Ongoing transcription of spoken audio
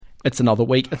It's another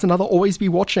week. It's another Always Be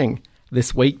Watching.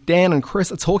 This week, Dan and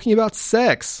Chris are talking about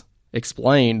Sex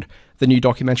Explained, the new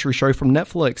documentary show from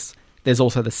Netflix. There's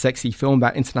also the sexy film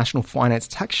about international finance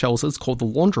tax shelters called The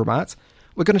Laundromat.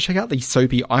 We're going to check out the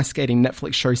soapy ice skating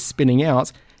Netflix show Spinning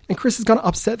Out. And Chris is going to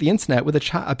upset the internet with a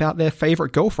chat about their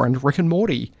favourite girlfriend, Rick and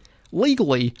Morty.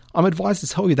 Legally, I'm advised to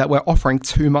tell you that we're offering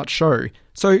too much show.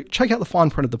 So check out the fine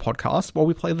print of the podcast while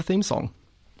we play the theme song.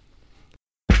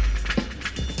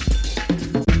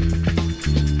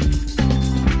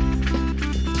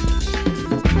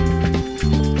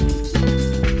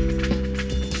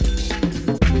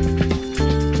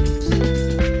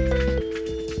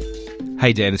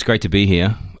 Hey Dan, it's great to be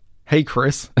here. Hey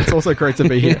Chris, it's also great to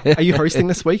be here. Are you hosting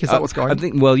this week? Is that what's going on? I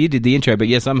think, well, you did the intro, but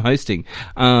yes, I'm hosting.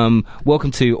 Welcome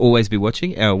to Always Be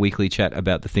Watching, our weekly chat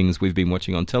about the things we've been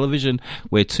watching on television.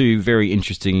 We're two very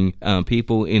interesting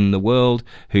people in the world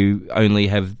who only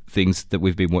have things that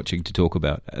we've been watching to talk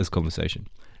about as conversation.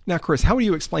 Now, Chris, how would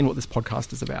you explain what this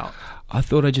podcast is about? I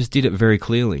thought I just did it very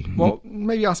clearly. Well,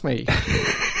 maybe ask me.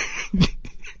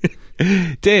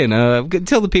 Dan,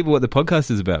 tell the people what the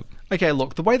podcast is about. Okay,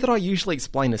 look, the way that I usually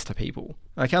explain this to people,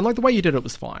 okay, and like the way you did it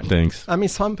was fine. Thanks. I mean,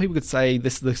 some people could say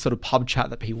this is the sort of pub chat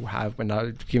that people have when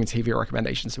they're giving TV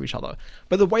recommendations to each other.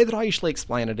 But the way that I usually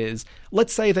explain it is,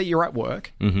 let's say that you're at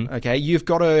work, okay, you've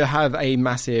got to have a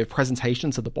massive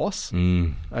presentation to the boss.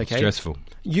 Okay. Stressful.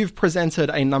 You've presented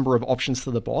a number of options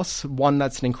to the boss, one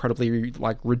that's an incredibly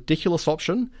ridiculous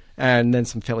option, and then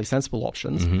some fairly sensible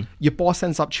options. Your boss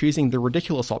ends up choosing the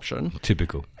ridiculous option.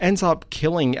 Typical. Ends up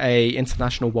killing a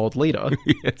international world leader.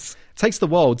 Yes. Takes the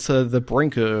world to the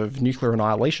brink of nuclear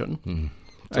annihilation.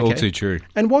 It's all too true.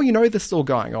 And while you know this is all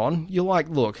going on, you're like,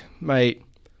 look, mate,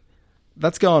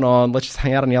 that's going on. Let's just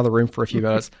hang out in the other room for a few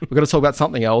minutes. We've got to talk about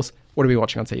something else. What are we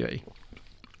watching on TV?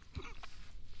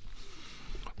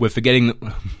 We're forgetting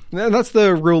And that's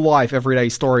the real life, everyday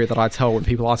story that I tell when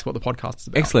people ask what the podcast is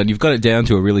about. Excellent. You've got it down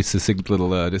to a really succinct little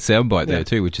soundbite there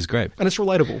too, which is great. And it's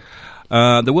relatable.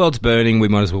 The world's burning. We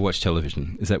might as well watch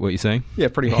television. Is that what you're saying? Yeah,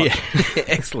 pretty much. Yeah.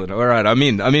 Excellent. All right. I'm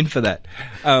in for that.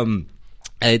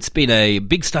 It's been a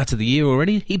big start to the year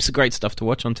already. Heaps of great stuff to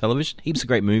watch on television. Heaps of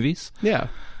great movies. Yeah.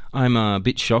 I'm a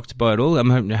bit shocked by it all.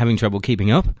 I'm having trouble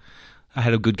keeping up. I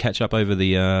had a good catch up over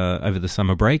the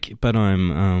summer break, but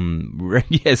I'm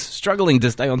struggling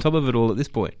to stay on top of it all at this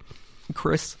point.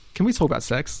 Chris, can we talk about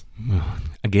sex?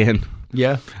 Again.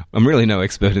 Yeah. I'm really no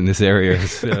expert in this area.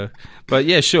 But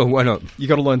yeah, sure, why not? You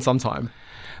got to learn sometime.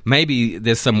 Maybe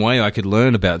there's some way I could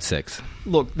learn about sex.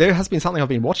 Look, there has been something I've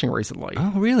been watching recently.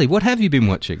 Oh, really? What have you been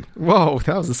watching? Whoa,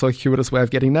 that was a circuitous way of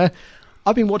getting there.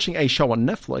 I've been watching a show on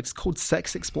Netflix called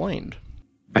Sex Explained.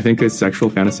 I think a sexual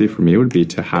fantasy for me would be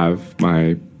to have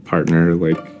my partner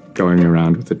going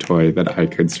around with a toy that I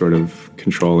could sort of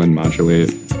control and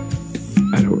modulate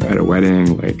at a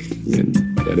wedding,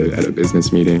 at a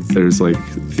business meeting. There's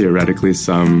theoretically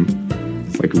some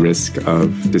risk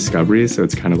of discovery, so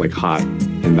it's kind of hot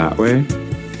in that way.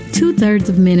 2/3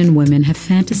 of men and women have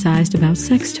fantasized about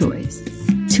sex toys.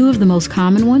 Two of the most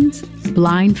common ones,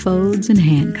 blindfolds and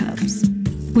handcuffs.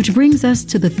 Which brings us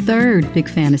to the third big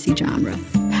fantasy genre,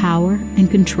 power and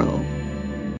control.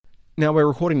 Now, we're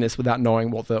recording this without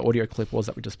knowing what the audio clip was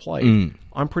that we just played.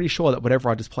 I'm pretty sure that whatever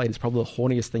I just played is probably the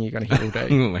horniest thing you're going to hear all day.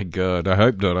 Oh my God, I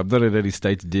hope not. I'm not in any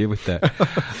state to deal with that.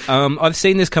 I've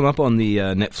seen this come up on the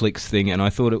Netflix thing, and I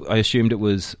assumed it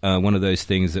was one of those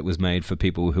things that was made for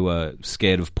people who are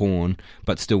scared of porn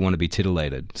but still want to be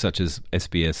titillated, such as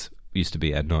SBS used to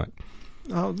be at night.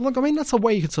 Look, I mean, that's a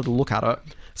way you could sort of look at it.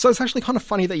 So it's actually kind of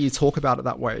funny that you talk about it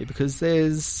that way, because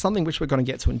there's something which we're going to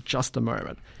get to in just a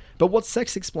moment. But what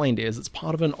Sex Explained is, it's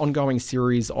part of an ongoing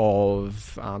series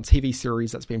of TV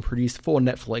series that's been produced for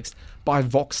Netflix by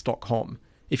Vox.com.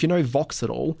 If you know Vox at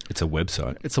all... It's a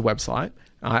website. It's a website,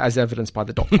 as evidenced by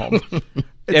the .com.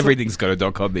 Everything's got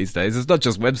a .com these days. It's not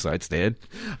just websites, Dan.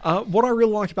 What I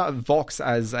really like about Vox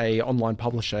as a online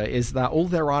publisher is that all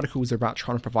their articles are about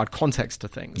trying to provide context to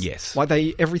things. Yes.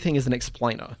 Everything is an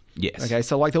explainer. Yes. Okay,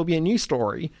 so there'll be a news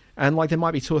story, and there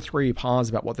might be 2 or 3 parts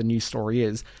about what the news story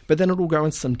is, but then it'll go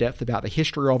into some depth about the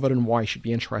history of it and why you should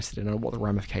be interested in it and what the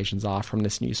ramifications are from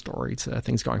this news story to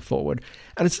things going forward.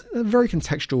 And it's a very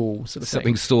contextual sort of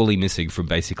Something thing. sorely missing from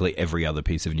basically every other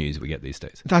piece of news we get these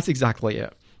days. That's exactly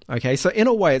it. Okay, so in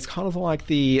a way, it's kind of like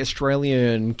the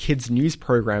Australian kids news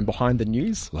program Behind the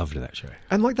News. Loved that show.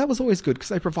 And that was always good because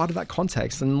they provided that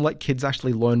context and let kids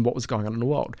actually learn what was going on in the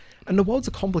world. And the world's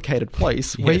a complicated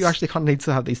place where you actually kind of need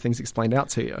to have these things explained out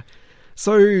to you.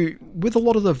 So with a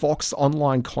lot of the Vox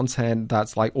online content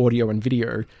that's audio and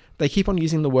video, they keep on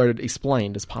using the word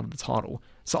explained as part of the title.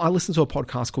 So I listen to a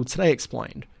podcast called Today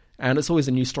Explained. And it's always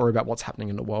a new story about what's happening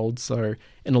in the world. So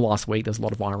in the last week, there's a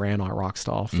lot of Iran, Iraq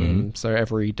stuff. And so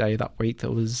every day that week, there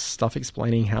was stuff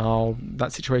explaining how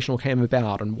that situation all came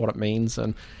about and what it means.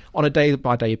 And on a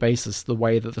day-by-day basis, the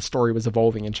way that the story was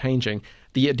evolving and changing,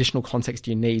 the additional context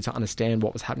you need to understand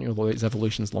what was happening with all these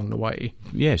evolutions along the way.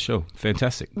 Yeah, sure.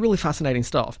 Fantastic. Really fascinating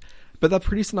stuff. But they've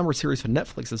produced a number of series for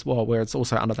Netflix as well, where it's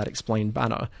also under that Explained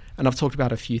banner. And I've talked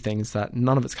about a few things that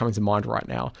none of it's coming to mind right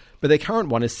now. But their current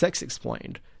one is Sex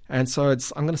Explained. And so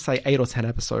it's, I'm going to say 8 or 10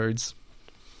 episodes.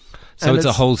 So it's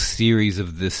a whole series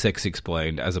of the Sex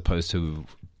Explained as opposed to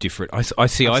different... I see.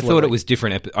 Absolutely. I thought it was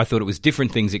different. I thought it was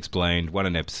different things explained, one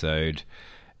an episode.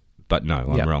 But no,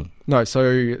 I'm wrong. No, so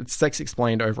it's Sex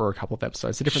Explained over a couple of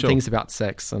episodes. So different things about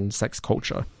sex and sex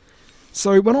culture.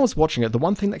 So when I was watching it, the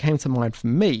one thing that came to mind for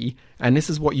me, and this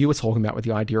is what you were talking about with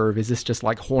the idea of, is this just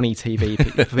like horny TV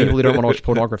for people who don't want to watch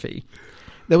pornography?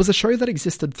 There was a show that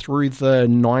existed through the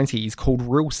 90s called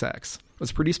Real Sex. It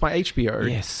was produced by HBO.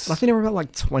 Yes. And I think there were about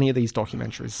like 20 of these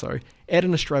documentaries. So aired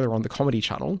in Australia on the Comedy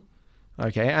Channel.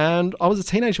 Okay, and I was a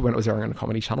teenager when it was airing on the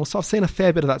Comedy Channel, so I've seen a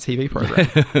fair bit of that TV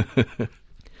program.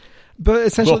 But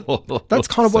essentially, that's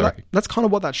kind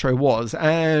of what that show was.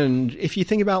 And if you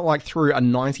think about like through a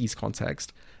 90s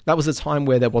context, that was a time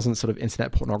where there wasn't sort of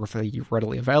internet pornography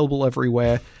readily available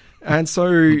everywhere. And so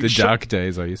the dark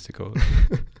days, I used to call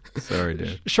it. Sorry,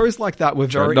 Dad. Shows like that were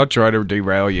very... Not trying to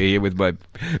derail you here with my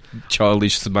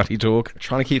childish, smutty talk.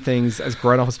 Trying to keep things as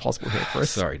grown up as possible here, Chris.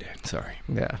 Sorry, Dad. Sorry.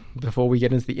 Yeah, before we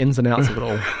get into the ins and outs of it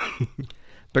all.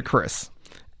 But Chris...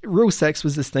 Real Sex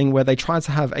was this thing where they tried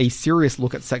to have a serious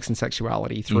look at sex and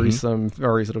sexuality through some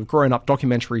very sort of grown-up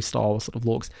documentary style sort of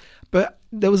looks. But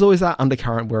there was always that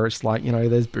undercurrent where it's like, you know,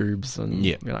 there's boobs and,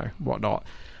 you know, whatnot.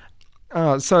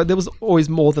 So there was always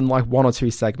more than like 1 or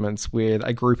 2 segments with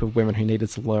a group of women who needed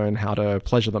to learn how to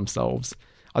pleasure themselves.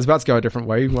 I was about to go a different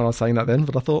way when I was saying that then,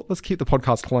 but I thought, let's keep the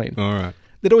podcast clean. All right.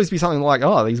 There'd always be something like,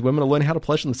 oh, these women are learning how to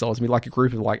pleasure themselves. And be like a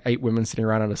group of like 8 women sitting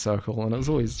around in a circle. And it was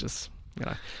always just... you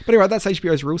know. But anyway, that's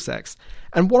HBO's Real Sex.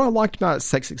 And what I liked about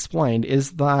Sex Explained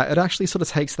is that it actually sort of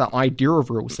takes that idea of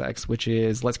real sex, which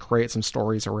is let's create some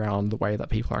stories around the way that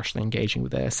people are actually engaging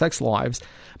with their sex lives,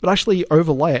 but actually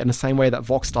overlay it in the same way that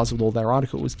Vox does with all their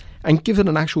articles and give it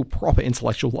an actual proper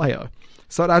intellectual layer.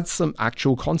 So it adds some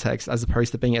actual context as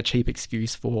opposed to being a cheap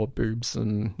excuse for boobs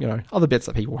and, you know, other bits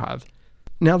that people have.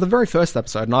 Now, the very first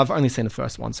episode, and I've only seen the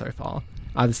first one so far,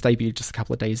 this debuted just a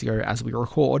couple of days ago as we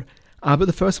record, but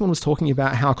the first one was talking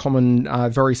about how common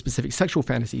very specific sexual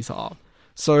fantasies are.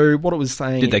 So what it was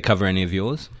saying... Did they cover any of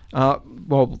yours?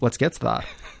 Well, let's get to that.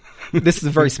 This is a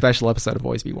very special episode of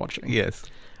Always Be Watching. Yes.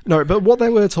 No, but what they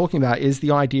were talking about is the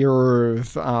idea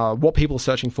of what people are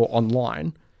searching for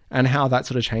online and how that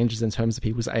sort of changes in terms of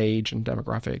people's age and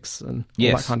demographics and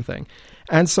all that kind of thing.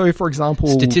 And so, for example...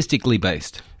 Statistically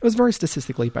based. It was very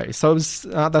statistically based. So it was,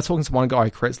 they're talking to one guy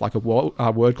who creates like a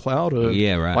word cloud of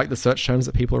like the search terms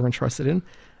that people are interested in.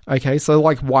 Okay, so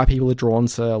like why people are drawn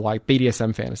to like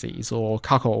BDSM fantasies or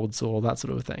cuckolds or that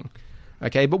sort of thing.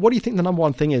 Okay, but what do you think the number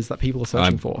one thing is that people are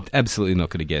searching for? Absolutely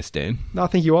not going to guess, Dan. No, I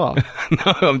think you are.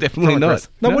 No, I'm definitely not.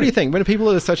 No, what do you think? When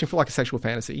people are searching for like a sexual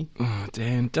fantasy? Oh,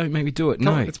 Dan, don't make me do it.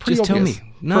 No, it's pretty just obvious. Tell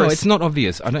me. No, Chris, it's not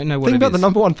obvious. I don't know what it is. Think about the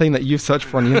number one thing that you've searched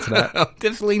for on the internet. I'm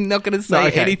definitely not going to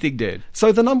say anything, Dan.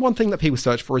 So the number one thing that people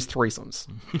search for is threesomes.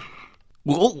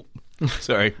 Whoa.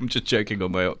 Sorry, I'm just joking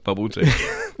on my bubble tea.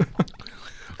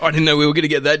 I didn't know we were going to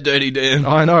get that dirty, Dan.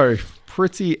 I know.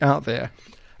 Pretty out there.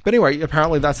 But anyway,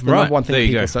 apparently that's the number one thing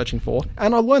people are searching for.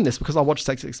 And I learned this because I watched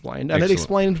Sex Explained, and it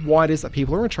explained why it is that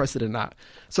people are interested in that.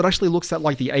 So it actually looks at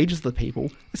like the ages of the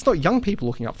people. It's not young people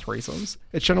looking up threesomes.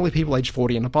 It's generally people aged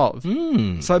 40 and above.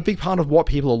 So a big part of what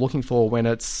people are looking for when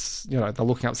it's, you know, they're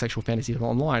looking up sexual fantasies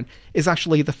online is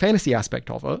actually the fantasy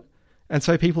aspect of it. And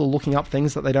so people are looking up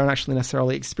things that they don't actually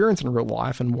necessarily experience in real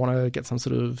life and want to get some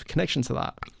sort of connection to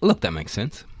that. Look, that makes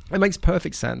sense. It makes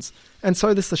perfect sense. And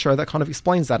so this is the show that kind of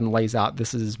explains that and lays out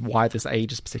this is why this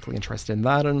age is particularly interested in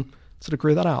that and sort of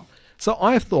grew that out. So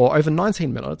I thought over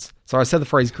 19 minutes, so I said the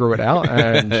phrase grew it out.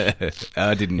 And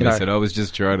I didn't miss it. I was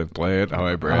just trying to play it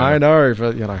highbrow. I know,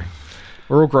 but you know,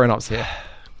 we're all grown-ups here.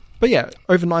 But yeah,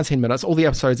 over 19 minutes, all the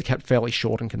episodes are kept fairly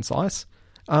short and concise.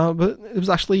 But it was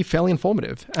actually fairly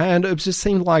informative. And it just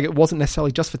seemed like it wasn't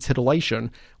necessarily just for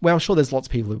titillation, where I'm sure there's lots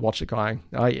of people who watch it going,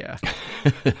 oh yeah.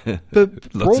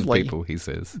 But lots of people, he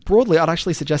says. Broadly, I'd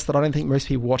actually suggest that I don't think most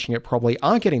people watching it probably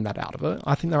are getting that out of it.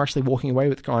 I think they're actually walking away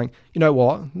with going, you know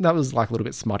what, that was like a little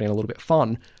bit smutty and a little bit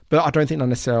fun, but I don't think they're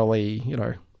necessarily, you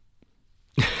know...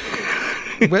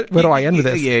 where do I end with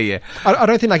this? Yeah. I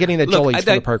don't think they're getting their jollies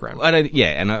from the program.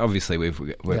 And obviously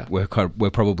we're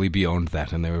probably beyond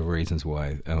that, and there are reasons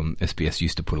why SBS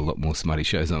used to put a lot more smutty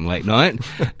shows on late night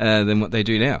than what they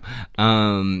do now.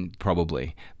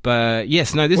 Probably. But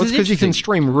yes, no, this is because you can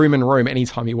stream Room and Room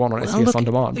anytime you want on SBS On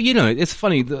Demand. You know, it's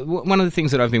funny. One of the things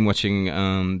that I've been watching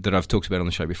that I've talked about on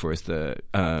the show before is the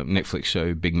Netflix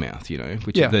show Big Mouth, you know,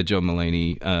 which is the John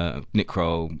Mulaney, Nick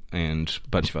Kroll, and a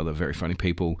bunch of other very funny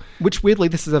people. Which, weirdly,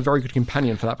 this is a very good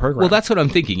companion for that program. Well, that's what I'm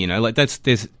thinking, you know, like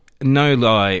there's no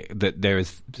lie that there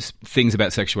is things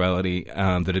about sexuality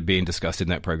that are being discussed in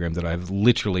that program that I've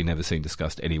literally never seen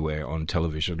discussed anywhere on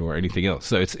television or anything else.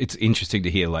 So it's interesting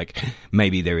to hear, like,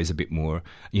 maybe there is a bit more,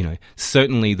 you know,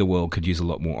 certainly the world could use a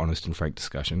lot more honest and frank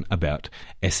discussion about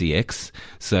sex.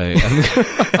 So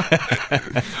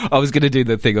I was going to do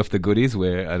the thing off the Goodies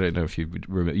where, I don't know if you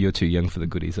remember, you're too young for the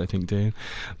Goodies, I think, Dan.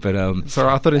 But so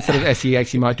I thought instead of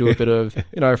sex, you might do a bit of,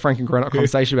 you know, frank and grown-up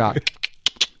conversation about...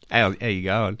 How you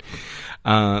going?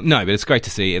 No, but it's great to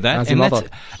see that. And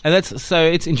that's so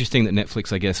it's interesting that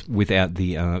Netflix, I guess, without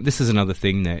the this is another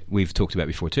thing that we've talked about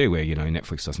before too, where, you know,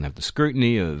 Netflix doesn't have the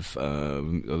scrutiny of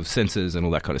censors and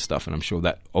all that kind of stuff, and I'm sure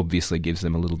that obviously gives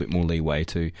them a little bit more leeway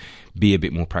to be a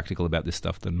bit more practical about this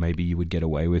stuff than maybe you would get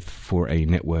away with for a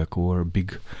network or a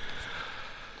big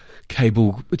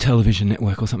cable television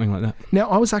network or something like that. Now,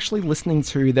 I was actually listening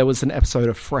to, there was an episode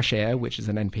of Fresh Air, which is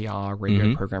an NPR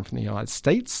radio program from the United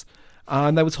States,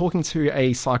 and they were talking to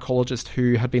a psychologist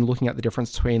who had been looking at the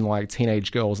difference between, like,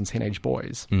 teenage girls and teenage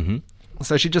boys. Mm-hmm.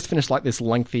 So she just finished, like, this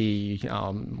lengthy,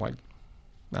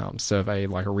 survey,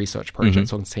 like a research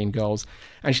project on teen girls,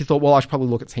 and she thought, well, I should probably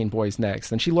look at teen boys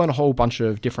next. And she learned a whole bunch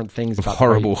of different things about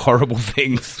horrible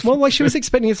things. Well, like, she was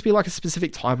expecting it to be like a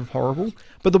specific type of horrible,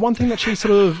 but the one thing that she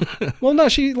sort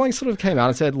of, she like sort of came out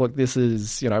and said, look, this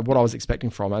is, you know, what I was expecting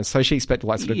from her. And so she expected,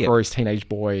 like, sort of gross teenage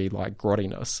boy, like,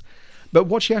 grottiness. But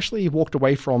what she actually walked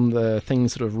away from the thing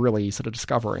sort of really sort of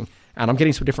discovering, and I'm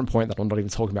getting to a different point that I'm not even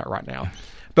talking about right now,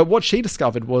 but what she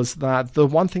discovered was that the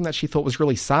one thing that she thought was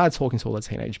really sad talking to all the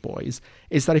teenage boys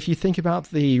is that if you think about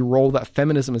the role that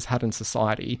feminism has had in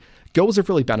society, girls have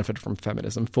really benefited from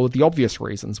feminism for the obvious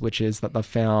reasons, which is that they've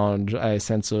found a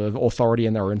sense of authority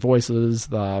in their own voices,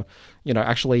 they're, you know,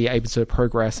 actually able to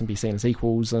progress and be seen as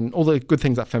equals, and all the good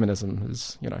things that feminism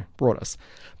has, you know, brought us.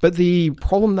 But the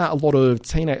problem that a lot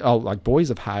of boys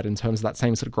have had in terms of that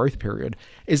same sort of growth period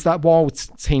is that while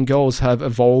teen girls have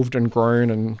evolved and grown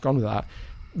and gone with that,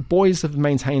 boys have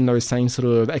maintained those same sort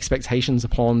of expectations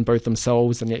upon both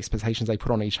themselves and the expectations they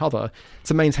put on each other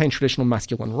to maintain traditional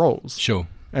masculine roles. Sure.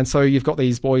 And so you've got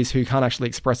these boys who can't actually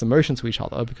express emotion to each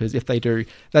other, because if they do,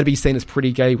 that'd be seen as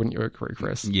pretty gay, wouldn't you agree,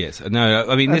 Chris? Yes. No,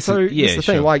 I mean, this is the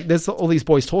thing. Like, there's all these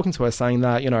boys talking to her saying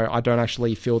that, you know, I don't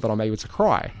actually feel that I'm able to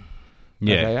cry.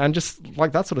 Yeah. Okay? And just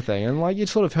like that sort of thing. And like, you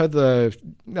sort of heard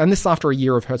and this after a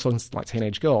year of her talking to like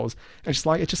teenage girls, and just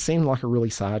like, it just seemed like a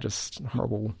really sad, just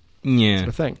horrible sort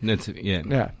of thing.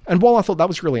 Yeah. And while I thought that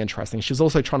was really interesting, she was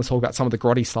also trying to talk about some of the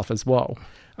grotty stuff as well.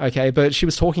 Okay, but she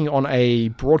was talking on a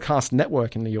broadcast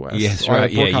network in the US. Yes,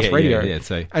 right. Broadcast radio.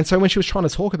 Yeah. And so when she was trying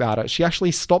to talk about it, she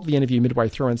actually stopped the interview midway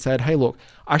through and said, hey, look,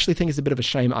 I actually think it's a bit of a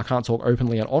shame I can't talk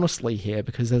openly and honestly here,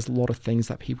 because there's a lot of things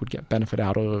that people would get benefit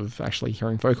out of actually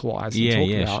hearing vocalized and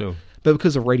talking about. Sure. But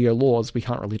because of radio laws, we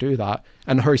can't really do that.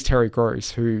 And the host, Terry Gross,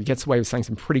 who gets away with saying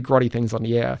some pretty grotty things on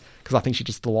the air, because I think she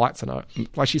just delights in it.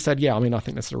 Like, she said, yeah, I mean, I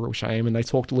think that's a real shame. And they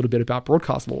talked a little bit about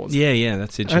broadcast laws. Yeah,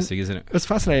 that's interesting, isn't it? It's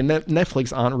fascinating.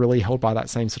 Netflix aren't really held by that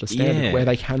same sort of standard where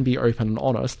they can be open and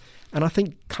honest. And I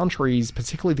think countries,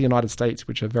 particularly the United States,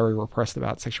 which are very repressed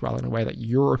about sexuality in a way that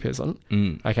Europe isn't.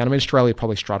 Okay, and I mean, Australia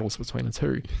probably straddles between the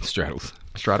two. Straddles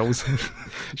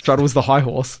the high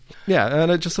horse. Yeah, and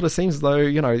it just sort of seems as though,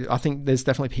 you know, I think there's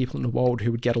definitely people in the world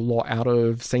who would get a lot out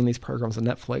of seeing these programs on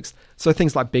Netflix. So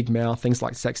things like Big Mouth, things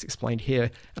like Sex Explained here,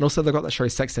 and also they've got that show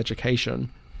Sex Education.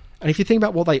 And if you think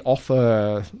about what they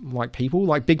offer, like people,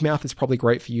 like Big Mouth is probably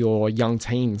great for your young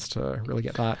teens to really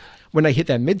get that. When they hit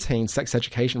their mid-teens, Sex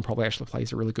Education probably actually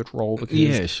plays a really good role,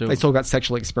 because they talk about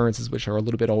sexual experiences which are a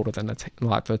little bit older than the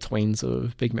tweens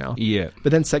of Big Mouth. Yeah.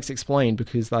 But then Sex Explained,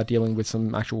 because they're dealing with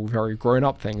some actual very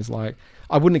grown-up things, like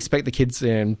I wouldn't expect the kids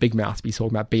in Big Mouth to be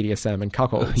talking about BDSM and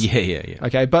cuckolds. Yeah.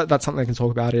 Okay, but that's something they can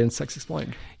talk about in Sex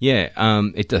Explained. Yeah,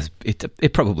 it does.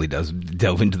 It probably does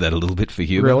delve into that a little bit for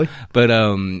humor. Really?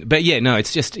 But yeah, no,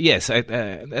 it's just, yes,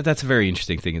 that's a very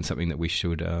interesting thing, and something that we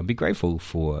should be grateful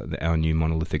for our new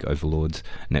monolithic overlords,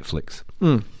 Netflix.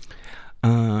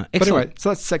 But anyway, so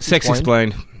that's Sex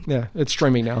Explained. Yeah, it's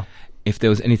streaming now. If there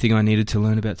was anything I needed to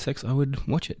learn about sex, I would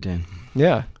watch it, Dan.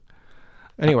 Yeah.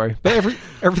 Anyway, but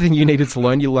everything you needed to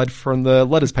learn, you learned from the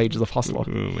letters pages of Hustler.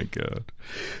 Oh my god.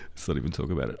 Let's not even talk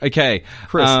about it. Okay.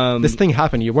 Chris, this thing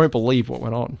happened. You won't believe what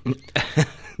went on.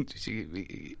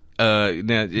 Now,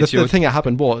 The thing that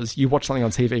happened was you watched something on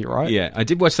TV, right? Yeah, I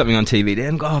did watch something on TV.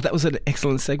 Dan, that was an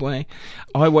excellent segue.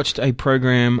 I watched a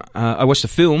program. I watched a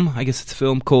film. I guess it's a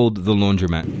film called The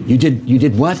Laundromat. You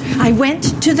did what? I went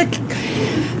to the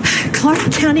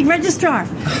Clark County Registrar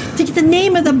to get the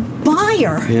name of the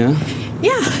buyer. Yeah?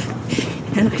 Yeah.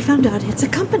 And I found out it's a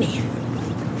company.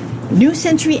 New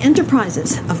Century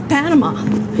Enterprises of Panama.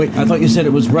 Wait, I thought you said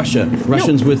it was Russia.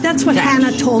 Russians No, with... that's what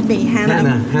Hannah told me.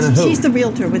 Hannah who? She's the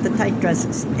realtor with the tight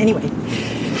dresses. Anyway,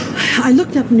 I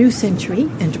looked up New Century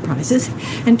Enterprises,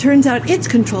 and turns out it's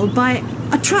controlled by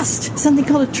a trust, something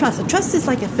called a trust. A trust is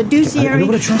like a fiduciary I know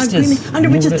what a trust agreement is. under I know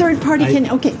which a what third party can...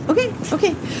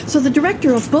 Okay. So the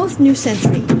director of both New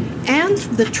Century and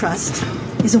the trust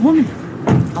is a woman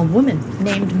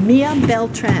named Mia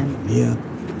Beltran. Yeah.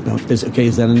 Is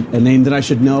that a name that I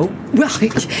should know? Well,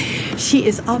 she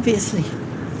is obviously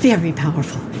very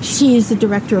powerful. She is the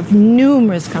director of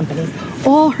numerous companies.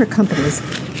 All her companies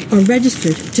are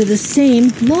registered to the same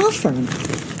law firm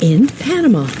in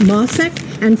Panama,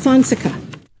 Mossack and Fonseca.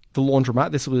 The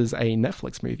Laundromat, this was a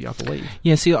Netflix movie, I believe.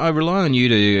 Yeah, see, I rely on you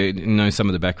to know some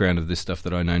of the background of this stuff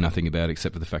that I know nothing about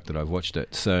except for the fact that I've watched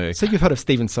it. So you've heard of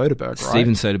Steven Soderbergh, right?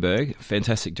 Steven Soderbergh,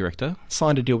 fantastic director.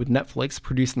 Signed a deal with Netflix,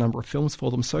 produced a number of films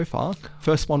for them so far.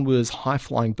 First one was High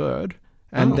Flying Bird,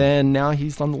 and then now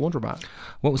he's done The Laundromat.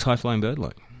 What was High Flying Bird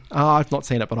like? I've not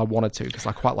seen it, but I wanted to because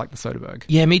I quite like the Soderbergh.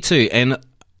 Yeah, me too. And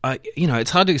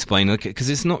it's hard to explain because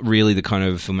it's not really the kind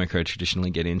of filmmaker I traditionally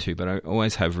get into, but I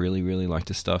always have really, really liked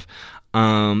his stuff. The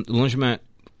Laundromat,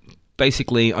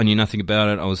 basically, I knew nothing about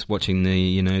it. I was watching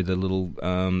the little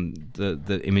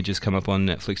the images come up on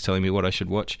Netflix telling me what I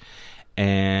should watch,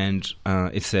 and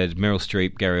it said Meryl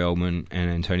Streep, Gary Oldman,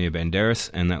 and Antonio Banderas,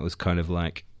 and that was kind of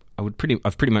like I've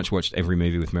pretty much watched every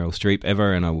movie with Meryl Streep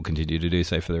ever, and I will continue to do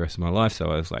so for the rest of my life. So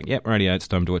I was like, yep, rightio, it's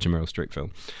time to watch a Meryl Streep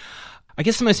film. I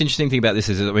guess the most interesting thing about this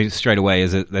is, straight away,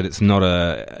 is that it's not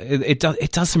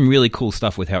it does some really cool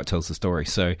stuff with how it tells the story.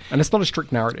 So, and it's not a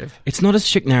strict narrative. It's not a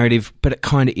strict narrative, but it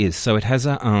kind of is. So it has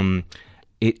a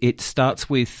it starts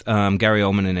with Gary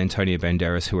Oldman and Antonio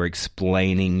Banderas, who are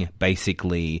explaining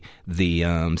basically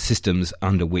the systems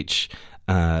under which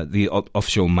the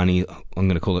offshore money, I'm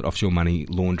going to call it offshore money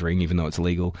laundering, even though it's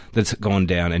illegal, that's gone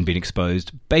down and been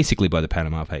exposed basically by the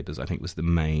Panama Papers, I think was the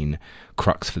main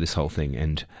crux for this whole thing,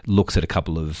 and looks at it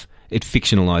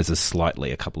fictionalizes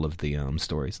slightly a couple of the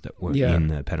stories that were in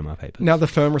the Panama Papers. Now, the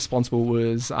firm responsible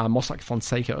was Mossack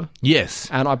Fonseca. Yes.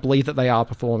 And I believe that they are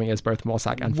performing as both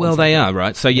Mossack and Fonseca. Well, they are,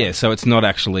 right? So, so it's not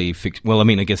actually...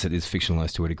 I guess it is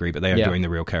fictionalized to a degree, but they are doing the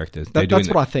real characters. That's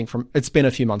what I think. It's been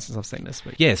a few months since I've seen this.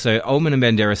 But yeah, so Oldman and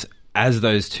Banderas as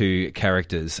those two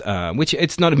characters, which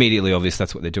it's not immediately obvious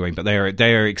that's what they're doing, but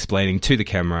they are explaining to the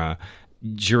camera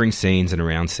during scenes and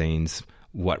around scenes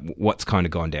what's kind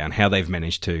of gone down, how they've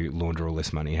managed to launder all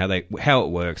this money, how it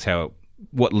works,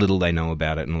 what little they know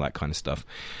about it, and all that kind of stuff.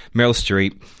 Meryl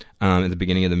Streep at the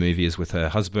beginning of the movie is with her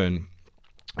husband,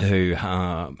 who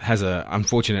has an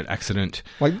unfortunate accident.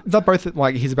 Like they're both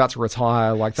he's about to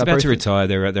retire. He's about to retire.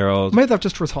 They're old. Maybe they've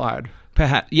just retired.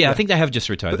 Perhaps, yeah, I think they have just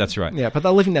retired. That's right. Yeah, but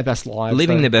they're living their best lives.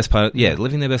 Living their best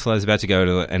lives. About to go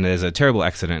to, and there's a terrible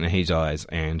accident, and he dies.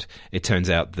 And it turns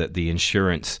out that the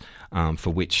insurance for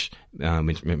which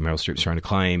Meryl Streep's trying to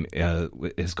claim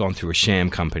has gone through a sham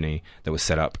company that was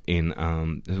set up in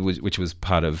which was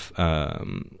part of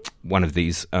one of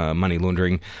these money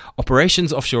laundering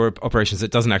operations, offshore operations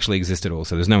that doesn't actually exist at all.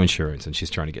 So there's no insurance, and she's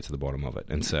trying to get to the bottom of it.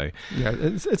 And so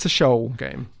it's a shell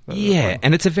game. Yeah,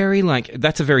 and it's a very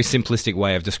that's a very simplistic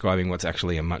way of describing what's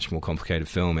actually a much more complicated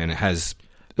film, and it has.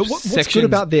 But what's good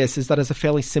about this is that it's a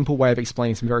fairly simple way of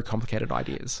explaining some very complicated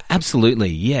ideas. Absolutely,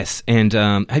 yes. And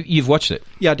you've watched it?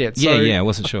 Yeah, I did. Yeah, I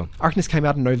wasn't sure. I reckon this came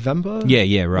out in November.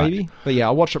 Yeah, right. Maybe. But yeah,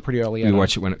 I watched it pretty early. You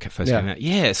watched it when it first came out.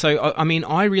 Yeah, so I mean,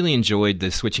 I really enjoyed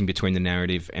the switching between the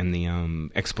narrative and the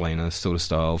explainer sort of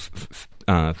style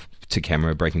to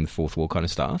camera, breaking the fourth wall kind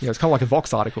of stuff. Yeah, it's kind of like a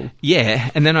Vox article. Yeah,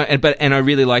 and then I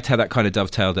really liked how that kind of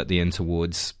dovetailed at the end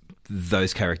towards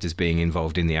those characters being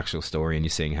involved in the actual story, and you're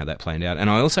seeing how that played out. And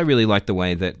I also really liked the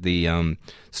way that the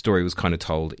story was kind of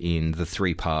told in the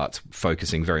three parts,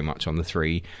 focusing very much on the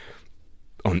three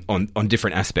on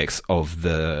different aspects of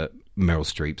the Meryl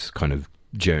Streep's kind of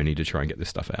journey to try and get this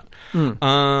stuff out.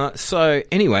 So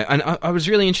anyway, and I was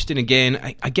really interested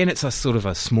again, it's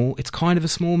it's kind of a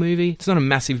small movie. It's not a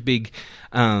massive big,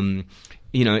 it's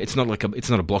not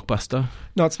a blockbuster.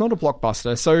 No, it's not a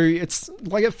blockbuster. So it's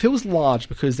like it feels large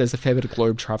because there's a fair bit of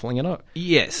globe traveling in it.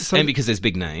 Yes, and because there's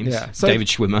big names. Yeah, so- David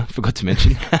Schwimmer, forgot to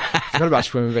mention. Forgot about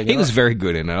Schwimmer being He in was it. very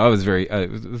good in it. I was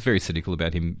very cynical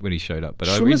about him when he showed up. But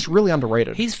Schwimmer's really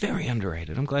underrated. he's very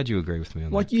underrated. I'm glad you agree with me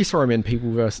on Like that. you saw him in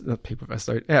People vs.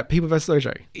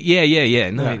 OJ. Yeah.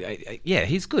 No, Yeah.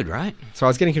 he's good, right? So I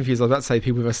was getting confused. I was about to say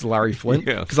People vs. Larry Flint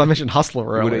Yeah. because I mentioned Hustler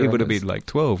earlier. He would have and been like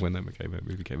 12 when that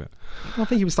movie came out. I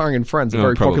think he was starring in Friends, a Oh,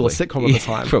 very probably. popular sitcom at the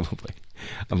time. Probably.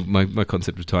 My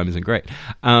concept of time isn't great.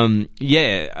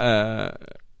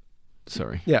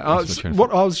 Sorry. Yeah, Lost my train of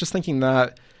what I was just thinking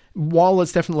that while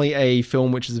it's definitely a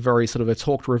film which is very sort of a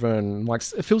talk-driven, like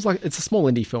it feels like it's a small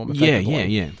indie film. Yeah.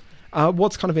 effectively.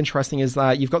 What's kind of interesting is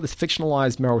that you've got this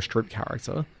fictionalized Meryl Streep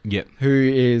character Yep. who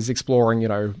is exploring,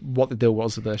 what the deal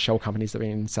was with the shell companies that have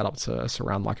been set up to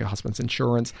surround like her husband's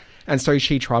insurance. And so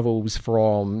she travels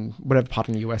from whatever part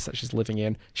in the US that she's living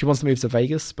in. She wants to move to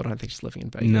Vegas, but I don't think she's living in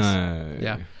Vegas. No.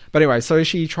 Yeah. But anyway, so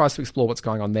she tries to explore what's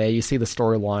going on there. You see the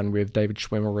storyline with David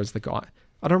Schwimmer as the guy.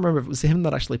 I don't remember if it was him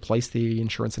that actually placed the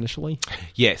insurance initially.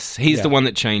 Yes, he's Yeah. the one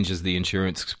that changes the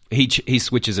insurance. He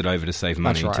switches it over to save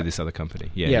money That's right. to this other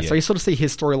company. Yeah, so you sort of see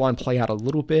his storyline play out a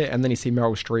little bit, and then you see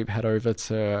Meryl Streep head over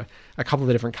to a couple of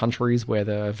the different countries where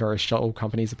the various shuttle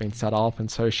companies have been set up,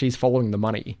 and so she's following the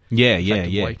money. Yeah.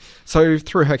 effectively. So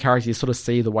through her character, you sort of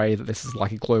see the way that this is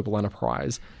like a global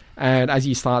enterprise. And as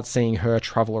you start seeing her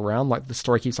travel around, like the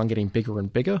story keeps on getting bigger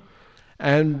and bigger.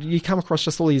 And you come across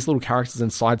just all these little characters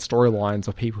and side storylines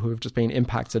of people who have just been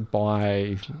impacted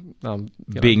by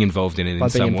being involved in it by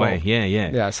in being some way. involved. Yeah.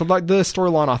 Yeah, so like the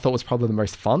storyline I thought was probably the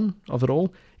most fun of it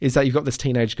all is that you've got this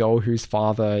teenage girl whose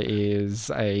father is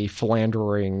a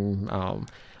philandering.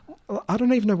 I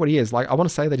don't even know what he is. Like, I want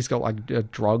to say that he's got like a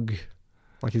drug,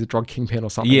 like he's a drug kingpin or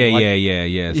something. Yeah.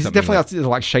 He's something definitely like- up to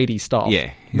like shady stuff.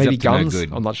 Yeah, he's maybe up to no guns.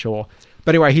 good. I'm not sure.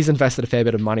 But anyway, he's invested a fair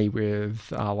bit of money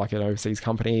with like an overseas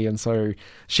company, and so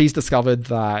she's discovered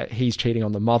that he's cheating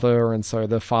on the mother, and so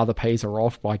the father pays her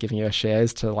off by giving her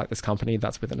shares to like this company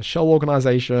that's within a shell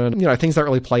organization. Things don't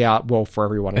really play out well for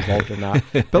everyone involved in that,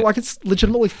 but like it's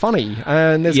legitimately funny,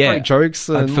 and there's great jokes.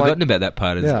 And I'd forgotten about that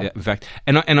part. Yeah. In fact,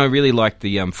 and I really like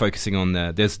the focusing on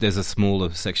the. There's a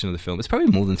smaller section of the film. It's probably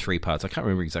more than 3 parts. I can't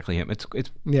remember exactly how.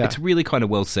 It's really kind of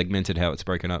well segmented how it's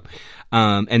broken up,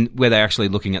 and where they're actually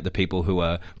looking at the people who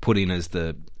are put in as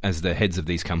the heads of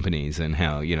these companies, and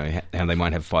how how they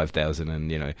might have 5,000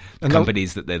 and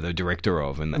companies that they're the director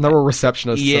of, and they're all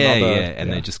receptionists.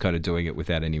 and they're just kind of doing it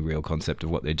without any real concept of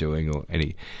what they're doing or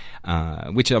any,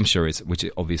 which I'm sure which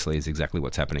obviously is exactly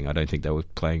what's happening. I don't think they were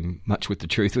playing much with the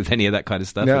truth with any of that kind of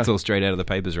stuff. Yeah. It's all straight out of the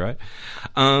papers, right?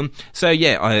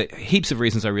 Heaps of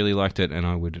reasons I really liked it, and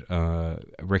I would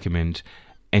recommend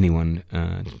anyone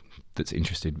that's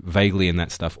interested vaguely in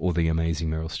that stuff, or the amazing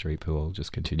Meryl Streep, who I'll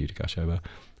just continue to gush over,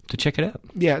 to check it out.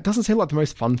 Yeah, it doesn't seem like the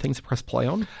most fun thing to press play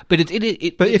on. But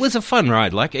it was a fun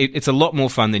ride. Like it's a lot more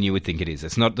fun than you would think it is.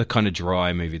 It's not the kind of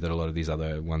dry movie that a lot of these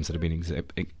other ones that have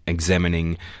been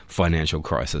examining financial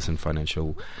crisis and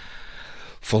financial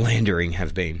philandering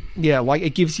have been. Yeah, like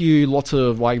it gives you lots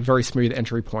of like very smooth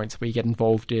entry points where you get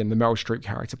involved in the Meryl Streep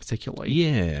character particularly.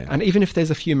 Yeah. And even if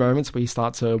there's a few moments where you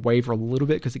start to waver a little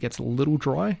bit because it gets a little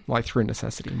dry, like through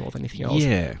necessity more than anything else.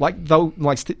 Yeah. Like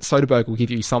Soderbergh will give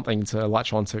you something to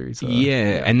latch onto.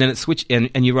 Yeah, and then it switch, and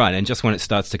you're right. And just when it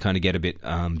starts to kind of get a bit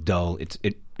dull, it's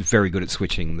very good at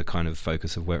switching the kind of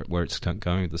focus of where it's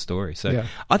going with the story. So Yeah.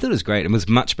 I thought it was great. It was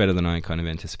much better than I kind of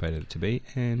anticipated it to be.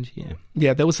 And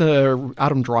Yeah, there was a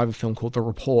Adam Driver film called The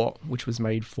Report, which was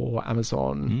made for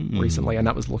Amazon recently, and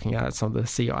that was looking at some of the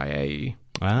CIA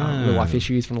real life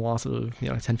issues from the last sort of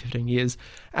 10, 15 years,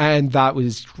 and that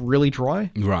was really dry.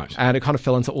 Right. And it kind of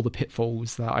fell into all the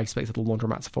pitfalls that I expected the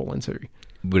laundromats to fall into.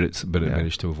 But it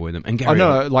managed to avoid them. And Oh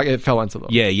no, like it fell into them.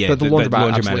 Yeah. But the but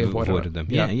laundromat absolutely avoided them.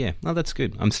 it. Yeah. Oh, that's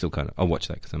good. I'm still I'll watch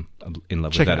that because I'm in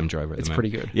love Check with it Adam out. Driver. It's the pretty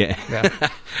moment. good.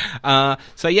 Yeah.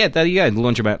 So yeah, there you go. The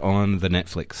Laundromat on the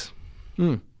Netflix.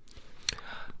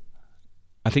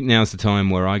 I think now's the time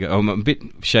where I go. I'm a bit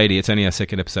shady. It's only our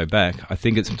second episode back. I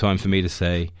think it's time for me to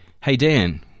say, "Hey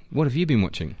Dan, what have you been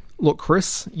watching?" Look,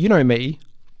 Chris, you know me.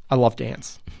 I love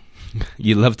dance.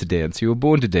 You love to dance. You were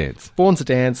born to dance. Born to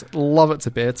dance. Love it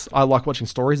to bits. I like watching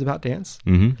stories about dance.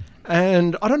 Mm-hmm.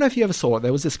 And I don't know if you ever saw it.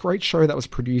 There was this great show that was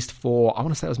produced for, I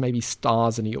want to say it was maybe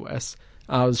Stars in the US.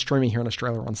 It was streaming here in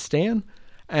Australia on Stan.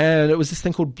 And it was this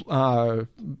thing called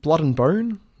Blood and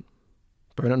Bone.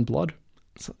 Bone and Blood.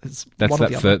 It's That's one or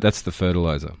the other. that's the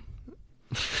fertilizer.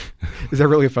 Is there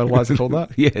really a fertilizer called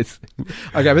that? Yes.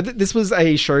 Okay, but this was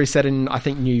a show set in, I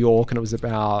think, New York, and it was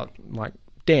about like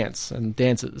dance and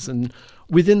dancers. And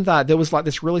within that, there was like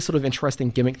this really sort of interesting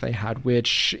gimmick they had,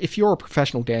 which if you're a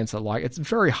professional dancer, like it's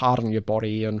very hard on your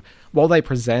body. And while they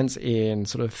present in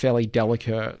sort of fairly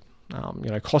delicate,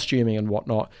 costuming and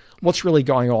whatnot, what's really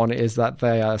going on is that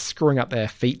they are screwing up their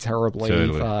feet terribly,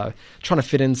 trying to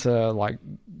fit into like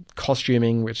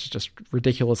costuming, which is just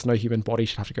ridiculous. No human body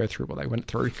should have to go through what they went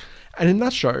through. And in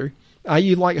that show,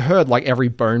 you like heard like every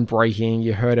bone breaking,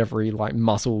 you heard every like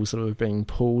muscle sort of being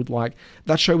pulled. Like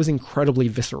that show was incredibly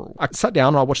visceral. I sat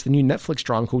down and I watched the new Netflix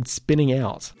drama called Spinning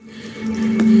Out.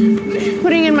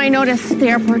 Putting in my notice at the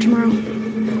airport tomorrow,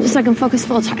 just so I can focus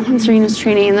full time on Serena's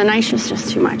training, and the night shift's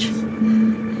just too much.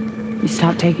 You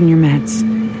stop taking your meds.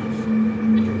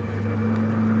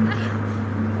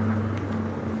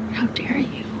 How dare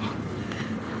you?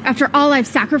 After all I've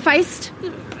sacrificed?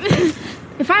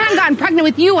 If I hadn't gotten pregnant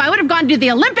with you, I would have gone to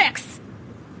the Olympics.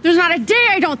 There's not a day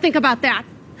I don't think about that.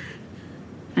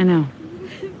 I know.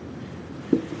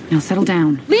 Now settle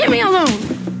down. Leave me alone.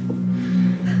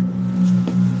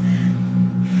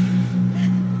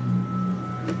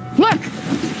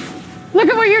 Look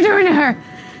at what you're doing to her.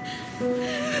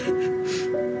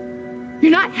 You're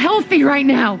not healthy right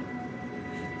now.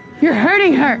 You're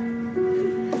hurting her.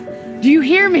 Do you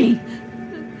hear me?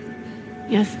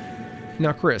 Yes.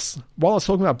 Now, Chris, while I was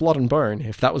talking about Blood and Bone,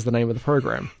 if that was the name of the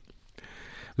program.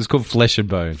 It was called Flesh and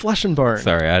Bone. Flesh and Bone.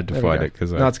 Sorry, I had to find it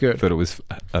because I thought it was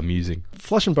amusing.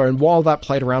 Flesh and Bone, while that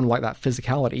played around like that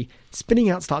physicality, Spinning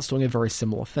Out starts doing a very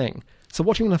similar thing. So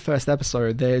watching the first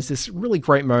episode, there's this really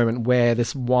great moment where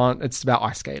it's about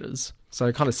ice skaters.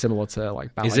 So kind of similar to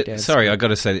like ballet dance. Sorry, I got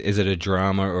to say, is it a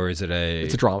drama or is it a...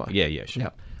 It's a drama. Yeah, sure.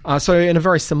 Yeah. So in a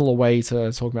very similar way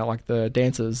to talking about like the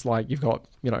dancers, like you've got,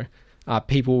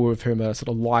 people with whom are sort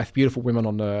of lithe, beautiful women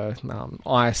on the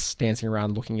ice, dancing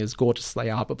around looking as gorgeous as they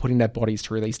are, but putting their bodies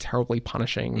through these terribly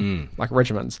punishing like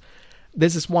regimens.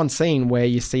 There's this one scene where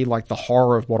you see like the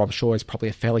horror of what I'm sure is probably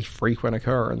a fairly frequent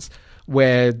occurrence,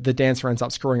 where the dancer ends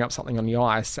up screwing up something on the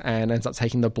ice and ends up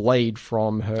taking the blade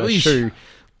from her shoe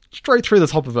straight through the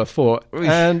top of her foot.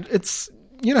 And it's,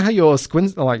 how you're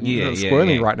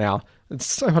squirming right now. It's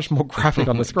so much more graphic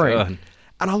on the screen. God.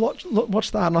 And I watched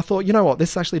that and I thought, you know what,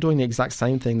 this is actually doing the exact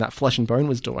same thing that Flesh and Bone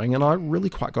was doing, and I really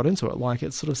quite got into it. Like,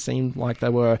 it sort of seemed like they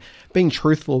were being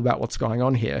truthful about what's going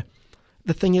on here.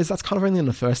 The thing is, that's kind of only in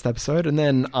the first episode, and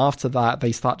then after that,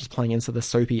 they start just playing into the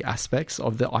soapy aspects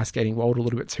of the ice skating world a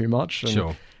little bit too much. And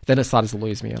sure. Then it started to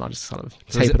lose me, and I just kind of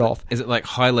tape it off. Is it like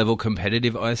high-level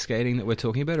competitive ice skating that we're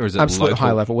talking about, or is it absolute local?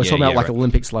 High level? We're talking about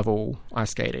Olympics-level ice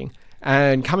skating.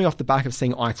 And coming off the back of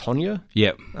seeing I, Tonya,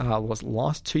 was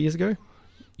last 2 years ago?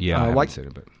 Yeah, I haven't seen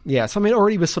it, but... Yeah, so I mean,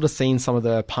 already we're sort of seeing some of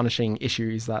the punishing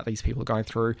issues that these people are going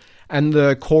through. And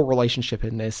the core relationship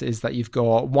in this is that you've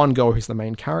got one girl who's the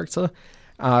main character.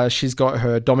 She's got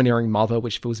her domineering mother,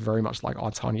 which feels very much like I,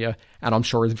 Tonya, and I'm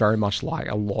sure is very much like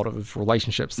a lot of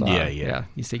relationships that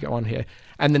you see go on here.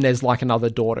 And then there's like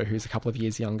another daughter who's a couple of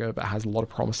years younger, but has a lot of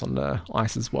promise on the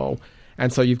ice as well.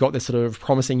 And so you've got this sort of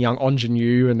promising young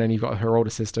ingenue, and then you've got her older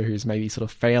sister who's maybe sort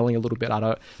of failing a little bit at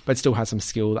it, but still has some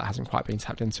skill that hasn't quite been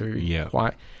tapped into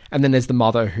quite. And then there's the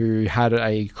mother who had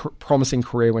a promising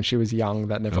career when she was young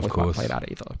that never really quite played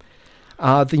out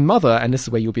either. The mother, and this is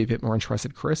where you'll be a bit more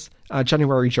interested, Chris,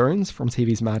 January Jones from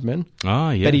TV's Mad Men.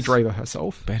 Ah, yes. Betty Draper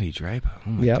herself. Betty Draper. Oh,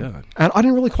 my God. And I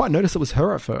didn't really quite notice it was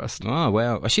her at first. Oh,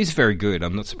 wow. She's very good.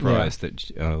 I'm not surprised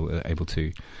that we're able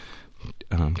to...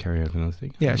 carry out another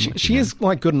thing. Yeah, she is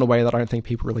like good in a way that I don't think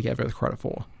people really gave her the credit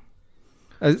for.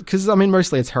 Because I mean,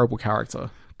 mostly a terrible character.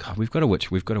 God, we've got to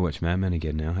watch Mad Men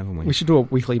again now, haven't we? We should do a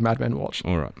weekly Mad Men watch.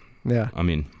 All right. Yeah, I'm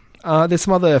in. There's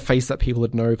some other faces that people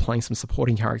would know playing some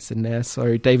supporting characters in there.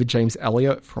 So David James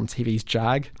Elliott from TV's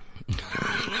Jag.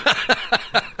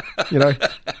 you know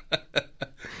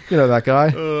that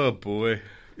guy. Oh boy.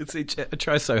 I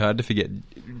try so hard to forget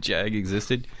Jag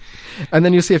existed. And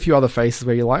then you'll see a few other faces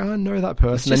where you're like, I know that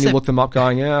person. And then you look them up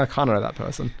going, yeah, I kind of know that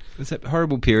person. It's that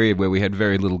horrible period where we had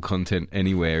very little content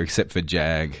anywhere except for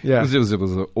Jag. Yeah. It was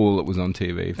all that was on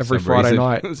TV. Every Friday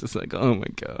night. It was just like, oh my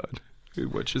God, who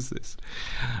watches this?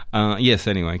 Yes,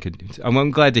 anyway,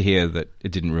 I'm glad to hear that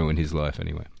it didn't ruin his life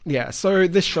anyway. Yeah, so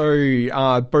this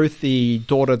show, both the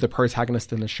daughter, the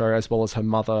protagonist in the show, as well as her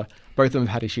mother, both of them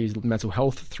have had issues with mental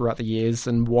health throughout the years,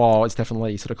 and while it's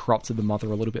definitely sort of corrupted the mother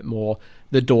a little bit more,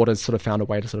 the daughter's sort of found a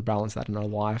way to sort of balance that in her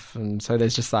life, and so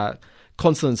there's just that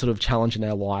constant sort of challenge in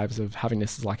their lives of having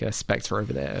this as like a spectre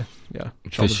over there. Yeah,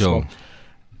 for sure. Well.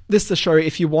 This is the show,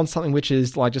 if you want something which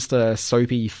is like just a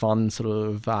soapy, fun sort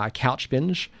of couch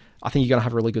binge, I think you're going to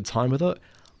have a really good time with it.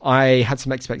 I had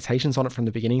some expectations on it from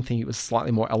the beginning, thinking it was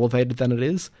slightly more elevated than it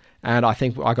is, and I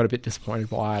think I got a bit disappointed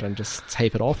by it and just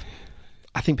tape it off.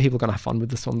 I think people are going to have fun with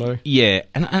this one, though. Yeah,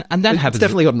 and that happens. It's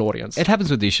definitely got an audience. It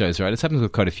happens with these shows, right? It happens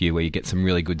with quite a few where you get some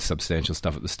really good, substantial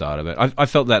stuff at the start of it. I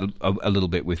felt that a little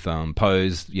bit with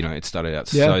Pose. You know, it started out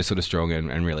so sort of strong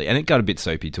and really, and it got a bit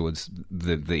soapy towards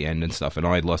the end and stuff, and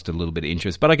I lost a little bit of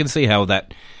interest. But I can see how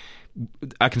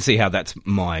that's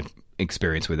my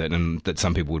experience with it, and that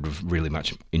some people would have really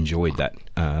much enjoyed that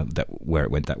where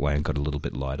it went that way and got a little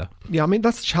bit lighter. Yeah, I mean,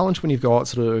 that's the challenge when you've got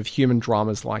sort of human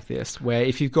dramas like this, where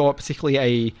if you've got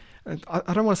particularly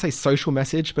I don't want to say social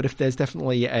message, but if there's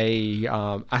definitely a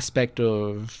aspect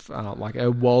of like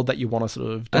a world that you want to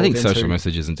sort of I think delve into, social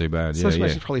message isn't too bad. Social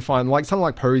message is probably fine. Like something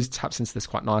like Pose taps into this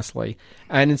quite nicely.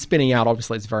 And in Spinning Out,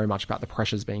 obviously, it's very much about the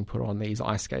pressures being put on these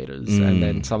ice skaters and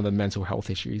then some of the mental health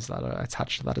issues that are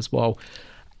attached to that as well.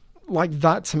 Like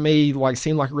that to me, like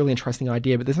seemed like a really interesting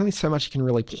idea, but there's only so much you can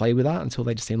really play with that until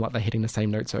they just seem like they're hitting the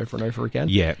same notes over and over again.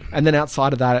 Yeah. And then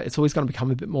outside of that, it's always going to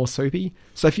become a bit more soapy.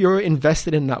 So if you're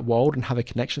invested in that world and have a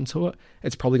connection to it,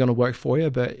 it's probably going to work for you,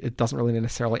 but it doesn't really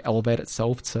necessarily elevate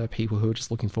itself to people who are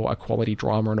just looking for a quality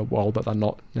drama in a world that they're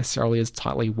not necessarily as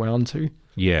tightly wound to.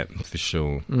 Yeah, for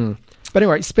sure. But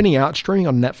anyway, Spinning Out, streaming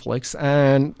on Netflix,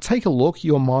 and take a look,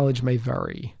 your mileage may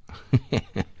vary.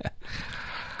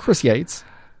 Chris Yates.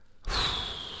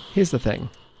 Here's the thing.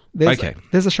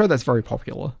 There's a show that's very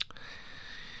popular.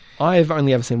 I've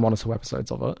only ever seen 1 or 2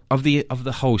 episodes of it. Of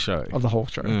the whole show? Of the whole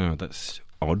show. Oh, that's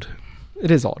odd.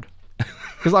 It is odd.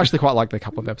 Because I actually quite like the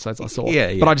couple of episodes I saw.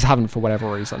 Yeah. But I just haven't for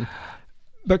whatever reason.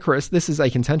 But Chris, this is a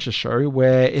contentious show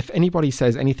where if anybody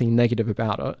says anything negative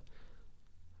about it,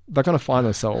 they're going to find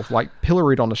themselves like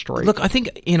pilloried on the street. Look, I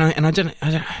think, you know, and I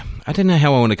don't know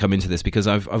how I want to come into this because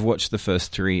I've watched the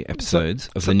first 3 episodes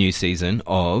of the new season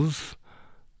of,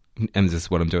 and this is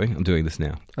what I'm doing. I'm doing this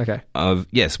now. Okay.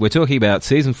 Yes, we're talking about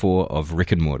season 4 of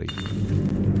Rick and Morty.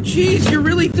 Jeez, you're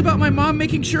really about my mom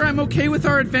making sure I'm okay with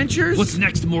our adventures? What's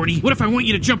next, Morty? What if I want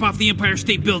you to jump off the Empire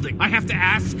State Building? I have to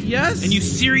ask? Yes? And you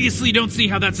seriously don't see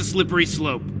how that's a slippery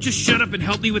slope? Just shut up and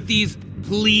help me with these,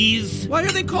 please? Why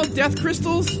are they called death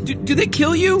crystals? Do they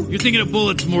kill you? You're thinking of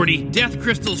bullets, Morty. Death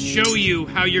crystals show you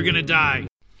how you're gonna die.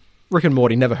 Rick and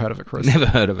Morty, never heard of it, Chris. Never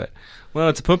heard of it. Well,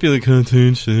 it's a popular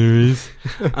cartoon series.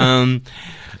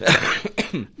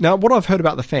 Now, what I've heard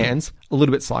about the fans, a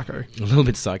little bit psycho. A little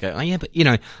bit psycho. Oh, yeah, but, you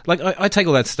know, like, I take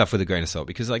all that stuff with a grain of salt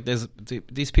because, like,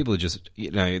 these people are just,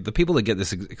 you know, the people that get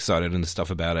this excited and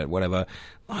stuff about it, whatever,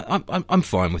 I'm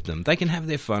fine with them. They can have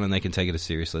their fun and they can take it as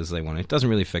seriously as they want. It doesn't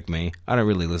really affect me. I don't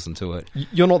really listen to it.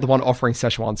 You're not the one offering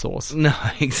Szechuan sauce. No,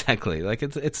 exactly. Like,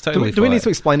 it's totally Do we need to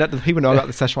explain that? Do people know about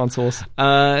the Szechuan sauce?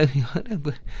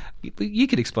 You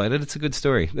could explain it. It's a good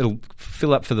story. It'll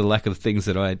fill up for the lack of things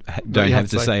that I don't have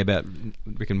to say about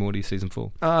Rick and Morty season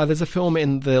 4. There's a film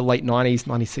in the late 90s,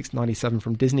 96, 97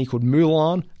 from Disney called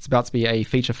Mulan. It's about to be a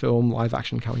feature film, live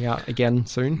action, coming out again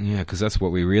soon. Yeah, because that's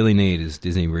what we really need is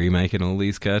Disney remaking all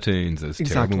these cartoons as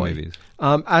terrible movies.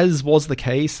 As was the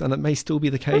case, and it may still be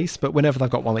the case, but whenever they've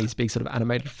got one of these big sort of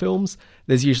animated films,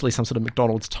 there's usually some sort of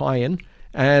McDonald's tie-in.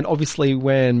 And obviously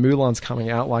when Mulan's coming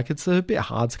out, like, it's a bit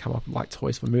hard to come up with like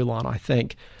toys for Mulan, I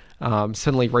think.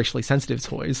 Certainly racially sensitive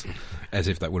toys. As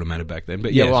if that would have mattered back then.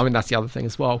 But yeah, yes. well, I mean, that's the other thing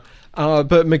as well.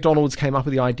 But McDonald's came up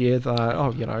with the idea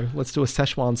that, let's do a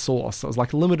Szechuan sauce. It was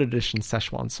like a limited edition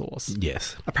Szechuan sauce.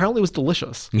 Yes. Apparently it was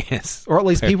delicious. Yes. Or at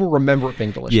least people remember it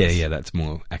being delicious. Yeah, that's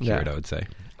more accurate, I would say.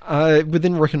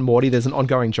 Within Rick and Morty, there's an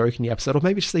ongoing joke in the episode, or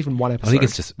maybe just even one episode.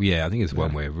 I think it's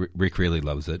one where Rick really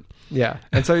loves it. Yeah,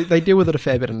 and so they deal with it a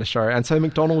fair bit in the show. And so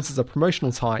McDonald's, as a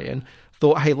promotional tie-in,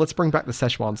 thought, hey, let's bring back the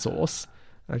Szechuan sauce.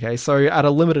 Okay, so at a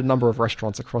limited number of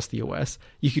restaurants across the US,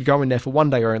 you could go in there for one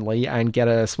day only and get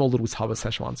a small little tub of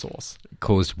Szechuan sauce.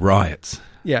 Caused riots.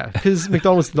 Yeah, because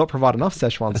McDonald's did not provide enough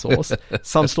Szechuan sauce.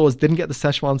 Some stores didn't get the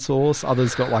Szechuan sauce.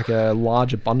 Others got like a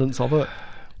large abundance of it.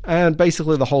 And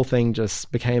basically the whole thing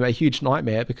just became a huge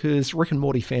nightmare because Rick and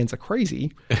Morty fans are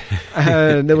crazy.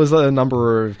 And there was a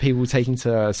number of people taking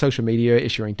to social media,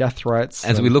 issuing death threats.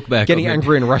 As we look back, getting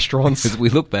angry in restaurants. As we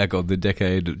look back on the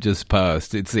decade just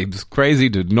past, it seems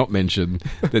crazy to not mention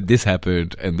that this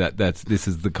happened and this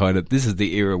is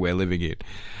the era we're living in.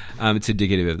 It's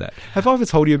indicative of that. Have I ever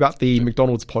told you about the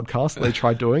McDonald's podcast they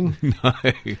tried doing? No.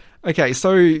 Okay,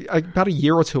 so about a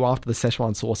year or two after the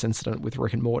Szechuan sauce incident with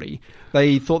Rick and Morty,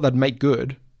 they thought they'd make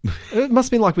good It must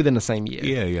have been like within the same year.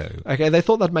 Yeah. Okay, they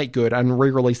thought they'd make good and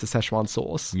re-release the Szechuan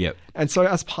sauce. Yep. And so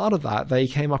as part of that, they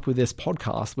came up with this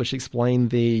podcast which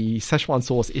explained the Szechuan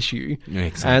sauce issue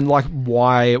and like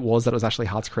why it was that it was actually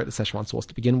hard to create the Szechuan sauce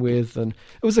to begin with. And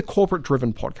it was a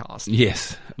corporate-driven podcast.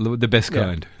 Yes, the best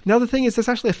kind. Now, the thing is, there's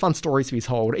actually a fun story to be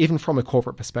told, even from a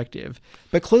corporate perspective.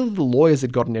 But clearly the lawyers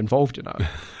had gotten involved in it.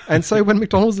 And so when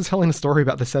McDonald's is telling a story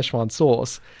about the Szechuan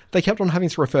sauce, they kept on having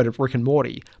to refer to Rick and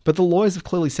Morty. But the lawyers have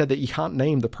clearly said that you can't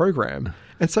name the program.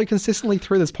 And so consistently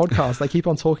through this podcast, they keep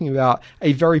on talking about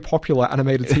a very popular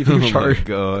animated TV show. Oh my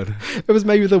God. It was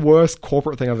maybe the worst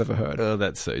corporate thing I've ever heard. Oh,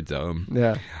 that's so dumb.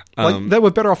 Yeah. Like, they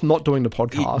were better off not doing the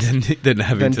podcast than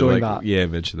having to doing like, that.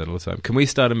 mention that all the time. Can we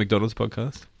start a McDonald's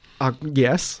podcast?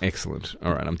 Yes. Excellent.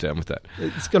 All right, I'm down with that.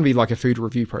 It's going to be like a food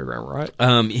review program, right?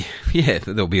 Yeah,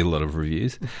 there'll be a lot of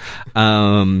reviews.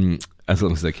 As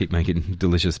long as they keep making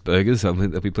delicious burgers,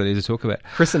 there'll be plenty to talk about.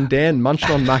 Chris and Dan munching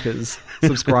on Macca's.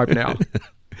 Subscribe now.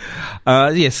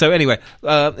 So anyway,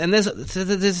 and there's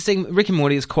this thing. Rick and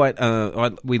Morty is quite.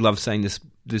 We love saying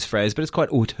this phrase, but it's quite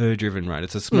auteur-driven, right?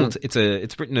 It's a small.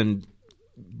 It's written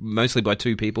mostly by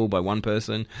two people, by one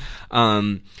person,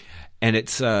 and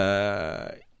it's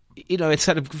it's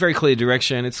had a very clear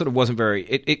direction. It sort of wasn't very.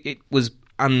 It was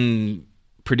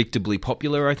unpredictably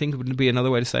popular, I think would be another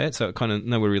way to say it. So it kind of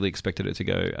no one really expected it to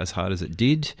go as hard as it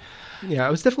did. Yeah,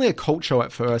 it was definitely a cult show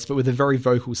at first, but with a very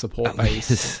vocal support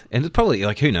base. And it's probably,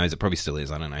 like, who knows? It probably still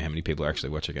is. I don't know how many people are actually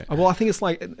watching it. Well, I think it's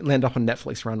like it landed up on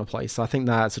Netflix around the place. So I think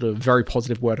that sort of very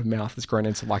positive word of mouth has grown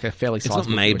into like a fairly sizable. It's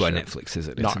not made by viewership. Netflix, is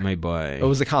it? No. It's made by. It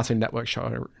was a Cartoon Network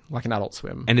show, like an Adult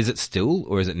Swim. And is it still,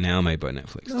 or is it now made by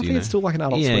Netflix? I think it's still like an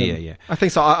Adult Swim. Yeah. I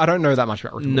think so. I don't know that much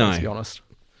about Rick and Morty, to be honest.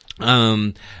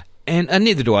 And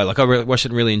neither do I. Like, I watched it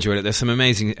and really enjoyed it. There's some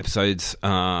amazing episodes,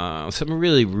 some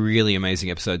really, really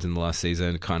amazing episodes in the last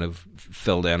season. Kind of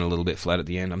fell down a little bit flat at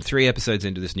the end. I'm 3 episodes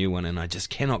into this new one, and I just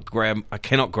cannot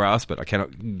grasp it. I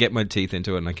cannot get my teeth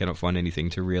into it, and I cannot find anything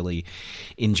to really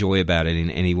enjoy about it in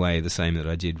any way the same that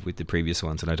I did with the previous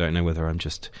ones. And I don't know whether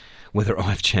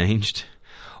I've changed,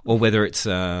 or whether it's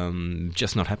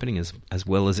just not happening as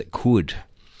well as it could.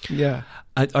 Yeah.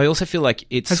 I also feel like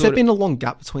it's Has there been a long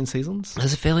gap between seasons?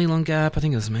 There's a fairly long gap. I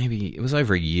think it was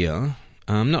over a year.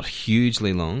 Not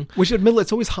hugely long. Which, admittedly,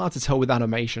 it's always hard to tell with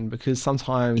animation because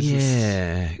sometimes...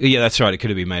 Yeah, that's right. It could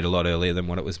have been made a lot earlier than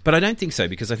what it was. But I don't think so,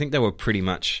 because I think they were pretty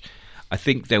much... I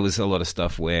think there was a lot of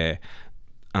stuff where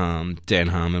Dan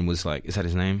Harmon was like... Is that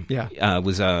his name? Yeah.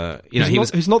 He's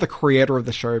not the creator of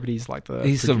the show, but he's like the...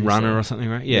 He's producer. the runner or something,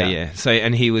 right? Yeah. So,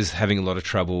 and he was having a lot of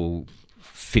trouble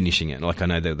finishing it. Like, I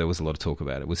know there was a lot of talk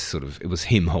about it. It was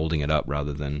him holding it up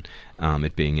rather than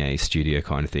it being a studio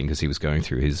kind of thing, because he was going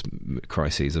through his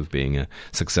crises of being a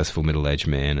successful middle-aged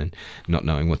man and not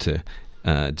knowing what to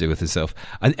do with himself.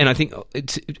 And I think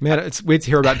it's weird to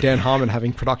hear about Dan Harmon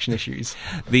having production issues.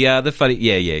 The funny,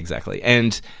 yeah, exactly.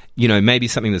 And maybe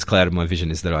something that's clouded my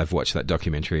vision is that I've watched that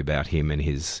documentary about him and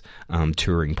his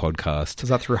touring podcast. Is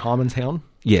that through Harmontown?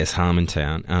 Yes,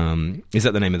 Harmontown. Is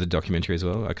that the name of the documentary as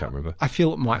well? I can't remember. I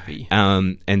feel it might be.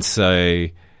 And so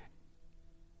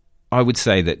I would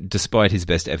say that despite his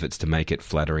best efforts to make it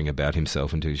flattering about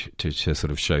himself and to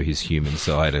sort of show his human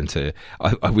side, and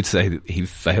I would say that he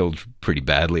failed pretty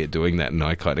badly at doing that, and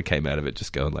I kind of came out of it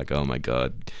just going like, oh my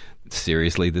God,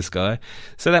 seriously, this guy?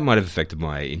 So that might have affected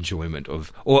my enjoyment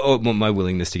of, or my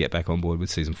willingness to get back on board with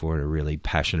season 4 in a really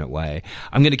passionate way.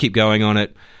 I'm going to keep going on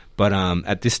it, but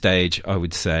at this stage, I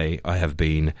would say I have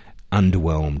been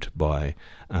underwhelmed by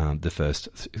the first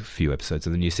few episodes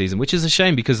of the new season, which is a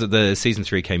shame because the season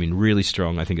 3 came in really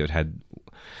strong. I think it had...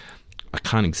 I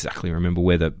can't exactly remember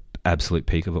where the absolute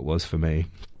peak of it was for me.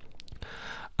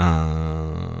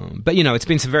 But, it's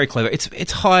been some very clever...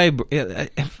 It's high...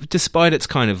 Despite its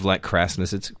kind of, like,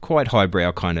 crassness, it's quite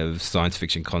highbrow kind of science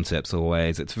fiction concepts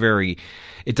always. It's very...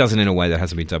 It does it in a way that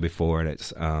hasn't been done before, and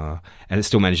it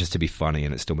still manages to be funny,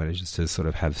 and it still manages to sort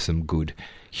of have some good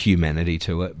humanity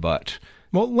to it, but...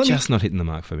 not hitting the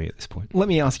mark for me at this point. Let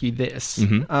me ask you this.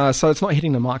 Mm-hmm. So it's not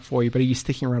hitting the mark for you, but are you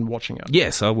sticking around watching it?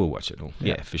 Yes, I will watch it all.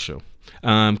 Yeah, for sure.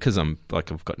 Because I've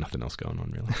got nothing else going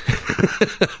on,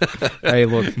 really. Hey,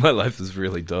 look. My life is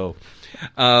really dull.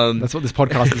 That's what this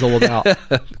podcast is all about.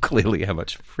 Clearly, how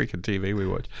much freaking TV we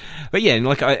watch. But yeah, and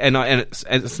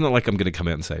it's not like I'm going to come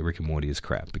out and say Rick and Morty is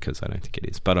crap, because I don't think it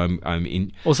is. But I'm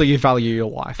in. Also, you value your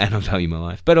life, and I value my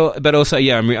life. But also,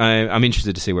 yeah, I'm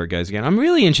interested to see where it goes again. I'm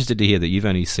really interested to hear that you've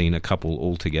only seen a couple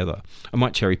altogether. I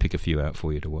might cherry pick a few out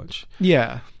for you to watch.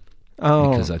 Yeah.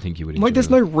 Oh. Because I think you would enjoy Like, there's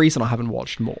them. no reason I haven't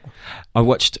watched more.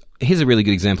 Here's a really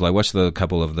good example. I watched a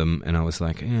couple of them and I was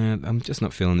like, I'm just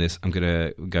not feeling this. I'm going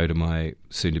to go to my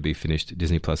soon-to-be finished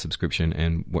Disney Plus subscription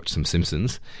and watch some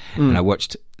Simpsons. And I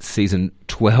watched season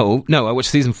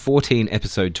 14,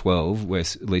 episode 12, where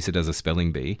Lisa does a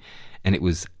spelling bee, and it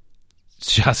was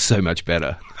just so much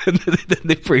better than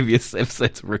the previous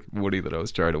episodes of Rick and Morty that I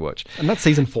was trying to watch. And that's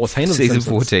season 14 of The Season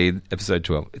Simpsons. 14, episode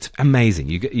 12. It's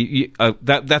amazing.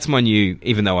 That's my new,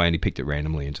 even though I only picked it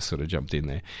randomly and just sort of jumped in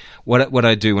there. What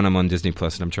I do when I'm on Disney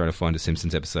Plus and I'm trying to find a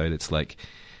Simpsons episode, it's like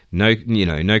no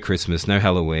Christmas, no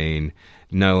Halloween,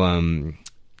 no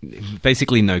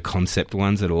basically no concept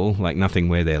ones at all. Like nothing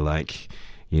where they're like,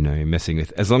 messing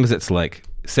with, as long as it's like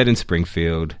set in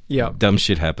Springfield, dumb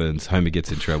shit happens, Homer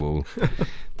gets in trouble,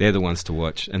 they're the ones to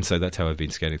watch. And so that's how I've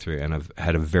been skating through, and I've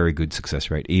had a very good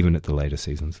success rate, even at the later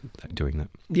seasons, doing that.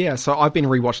 Yeah, so I've been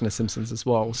rewatching The Simpsons as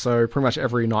well. So pretty much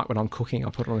every night when I'm cooking,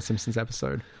 I put on a Simpsons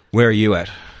episode. Where are you at?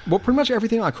 Well, pretty much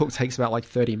everything I cook takes about like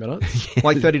 30 minutes,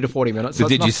 like 30 to 40 minutes. So So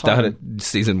did you start at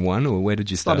season 1, or where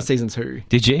did you start? Started season 2.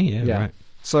 Did you? Yeah, right.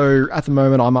 So at the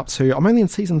moment, I'm only in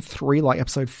season 3, like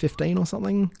episode 15 or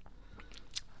something.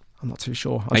 I'm not too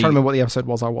sure. I'm trying to remember what the episode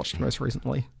was I watched most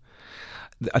recently.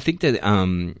 I think that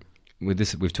with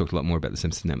this, we've talked a lot more about The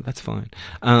Simpsons now, but that's fine.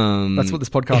 That's what this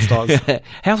podcast does.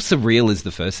 How surreal is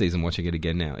the first season watching it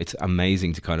again now? It's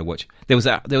amazing to kind of watch. There was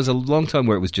a long time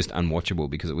where it was just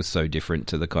unwatchable because it was so different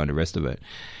to the kind of rest of it.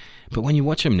 But when you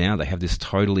watch them now, they have this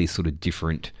totally sort of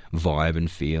different vibe and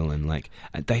feel, and like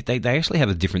they actually have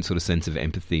a different sort of sense of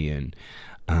empathy and.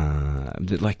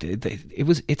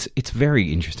 It's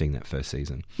very interesting, that first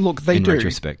season. Look, they in do.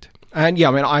 retrospect, and yeah,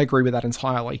 I mean, I agree with that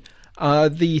entirely.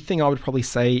 The thing I would probably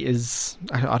say is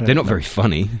I don't. They're not very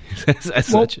funny. as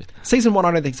such. Season 1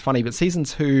 I don't think it's funny, but season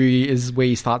 2 is where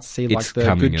you start to see like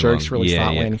the good jokes really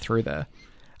start landing through there.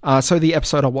 So the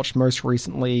episode I watched most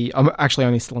recently, I'm actually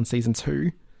only still in season 2.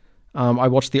 I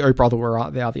watched the Oh Brother We're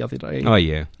Out There the other day. Oh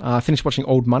yeah. I finished watching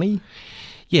Old Money.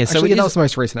 Yeah, so actually, that was the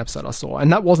most recent episode I saw, and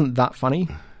that wasn't that funny.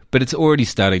 But it's already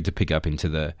starting to pick up into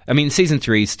the... I mean, season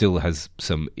 3 still has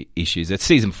some issues.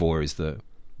 Season 4 is the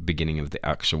beginning of the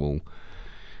actual...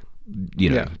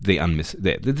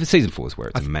 The season 4 is where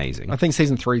it's amazing. I think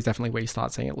season 3 is definitely where you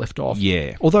start seeing it lift off.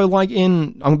 Yeah. Although,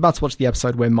 I'm about to watch the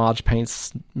episode where Marge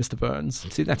paints Mr. Burns.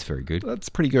 See, that's very good. That's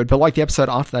pretty good. But the episode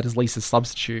after that is Lisa's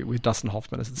Substitute with Dustin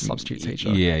Hoffman as the substitute teacher.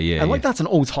 Yeah. And that's an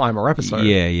all-timer episode.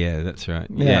 Yeah, that's right.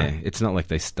 Yeah. It's not like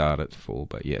they start at 4,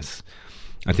 but yes.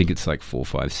 I think it's like 4,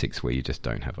 5, 6 where you just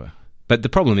don't have a... But the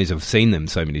problem is I've seen them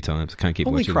so many times. I can't keep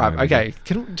watching them. Holy crap. Okay,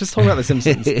 can we just talk about The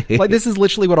Simpsons? This is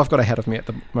literally what I've got ahead of me at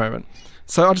the moment.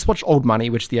 So I just watched Old Money,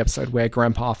 which is the episode where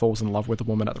Grandpa falls in love with a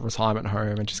woman at the retirement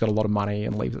home and she's got a lot of money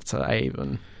and leaves it to Abe.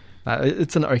 And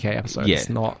it's an okay episode. Yeah. It's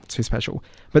not too special.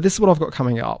 But this is what I've got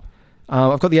coming up.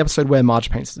 I've got the episode where Marge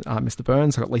paints Mr.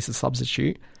 Burns. I've got Lisa's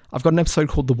Substitute. I've got an episode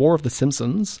called The War of the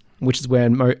Simpsons, which is where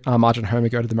Marge and Homer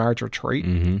go to the marriage retreat,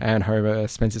 and Homer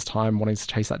spends his time wanting to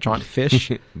chase that giant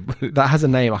fish. That has a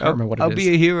name. I can't remember what it is. I'll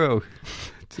be a hero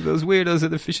to those weirdos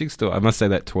at the fishing store. I must say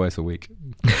that twice a week.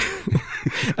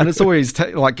 And it's always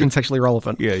contextually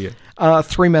relevant. Yeah.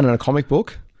 3 Men in a Comic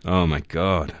Book. Oh my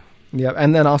God. Yeah,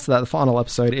 and then after that, the final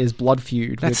episode is Blood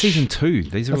Feud. That's season 2.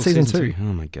 These are all season 2. Oh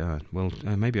my God. Well,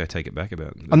 maybe I take it back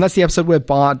about that. And that's the episode where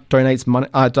Bart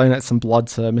donates some blood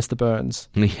to Mr. Burns.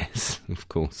 Yes, of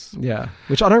course. Yeah,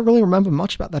 which I don't really remember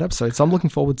much about that episode, so I'm looking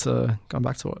forward to going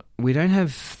back to it. We don't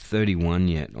have 31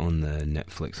 yet on the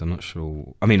Netflix. I'm not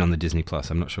sure. I mean, on the Disney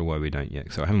Plus. I'm not sure why we don't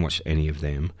yet. So I haven't watched any of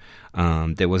them.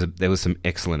 There was some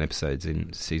excellent episodes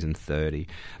in season 30.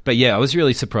 But yeah, I was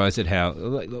really surprised at how.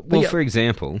 For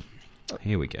example.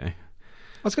 Here we go. I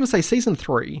was going to say season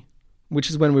 3, which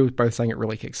is when we were both saying it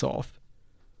really kicks off.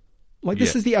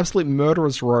 This is the absolute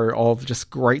murderer's row of just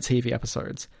great TV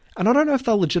episodes. And I don't know if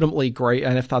they're legitimately great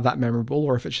and if they're that memorable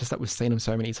or if it's just that we've seen them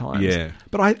so many times. Yeah.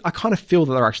 But I kind of feel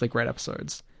that they're actually great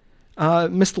episodes.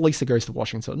 Mr. Lisa Goes to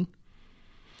Washington.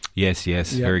 Yes. Yep.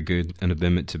 Very good. And a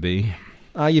meant to be.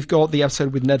 You've got the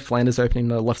episode with Ned Flanders opening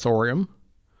the Leftorium.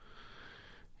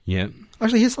 Yeah.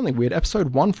 Actually, here's something weird.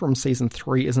 Episode 1 from season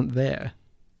 3 isn't there.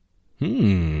 I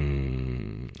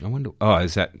wonder... Oh,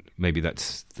 is that... Maybe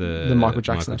that's the Michael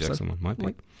Jackson episode. One. Might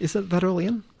be. Is it that early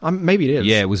in? Maybe it is.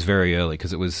 Yeah, it was very early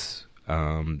because it was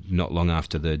not long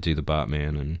after the Do the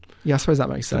Bartman and... Yeah, I suppose that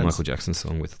makes sense. The Michael Jackson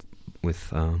song with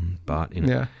Bart in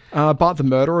it. Yeah. Bart the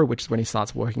Murderer, which is when he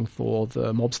starts working for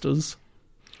the mobsters.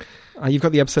 You've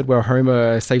got the episode where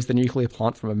Homer saves the nuclear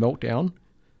plant from a meltdown.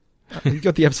 You've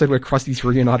got the episode where Krusty's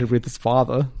reunited with his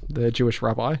father, the Jewish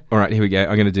rabbi. All right, here we go.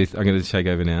 I'm going to take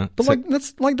over now. But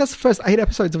that's the first 8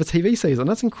 episodes of a TV season.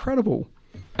 That's incredible.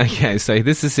 Okay, so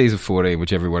this is season 14,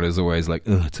 which everyone is always like,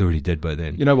 oh, it's already dead by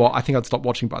then. You know what? I think I'd stop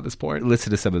watching by this point.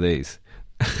 Listen to some of these.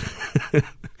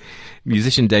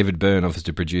 Musician David Byrne offers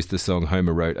to produce the song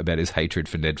Homer wrote about his hatred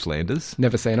for Ned Flanders.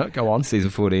 Never seen it. Go on. Season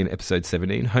 14, episode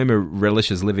 17. Homer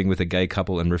relishes living with a gay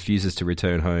couple and refuses to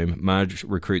return home. Marge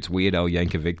recruits Weird Al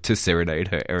Yankovic to serenade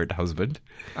her errant husband.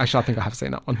 Actually, I think I have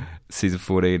seen that one. Season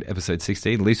 14, episode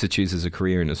 16. Lisa chooses a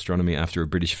career in astronomy after a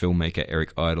British filmmaker,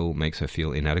 Eric Idle, makes her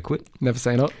feel inadequate. Never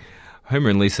seen it.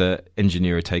 Homer and Lisa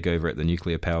engineer a takeover at the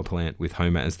nuclear power plant with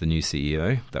Homer as the new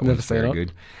CEO. That Never one's seen very it.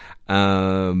 good.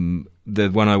 The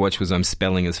one I watched was I'm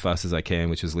Spelling as Fast as I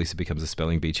Can, which was Lisa becomes a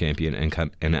spelling bee champion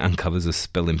and uncovers a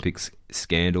Spellimpics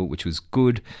scandal, which was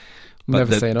good.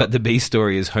 Never seen it. But the B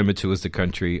story is Homer tours the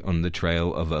country on the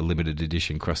trail of a limited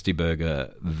edition Krusty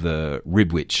Burger, the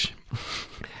Rib Witch.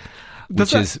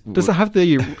 Does it have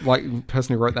the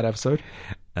person who wrote that episode?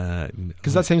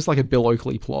 Because that seems like a Bill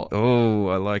Oakley plot. Oh,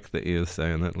 I like that you're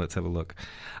saying that. Let's have a look.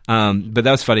 But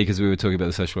that was funny because we were talking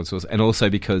about the Szechuan sauce, and also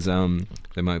because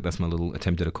that's my little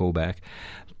attempt at a callback.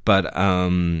 But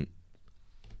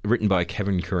written by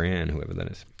Kevin Curran, whoever that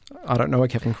is. I don't know a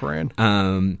Kevin Curran.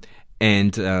 And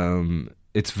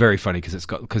it's very funny because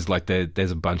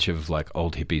there's a bunch of like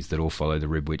old hippies that all follow the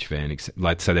Rib Witch van,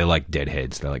 so they're like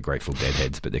deadheads. They're like Grateful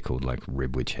Deadheads, but they're called like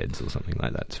Rib Witch heads or something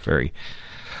like that. It's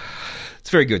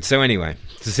very good. So anyway,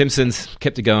 The Simpsons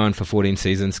kept it going for 14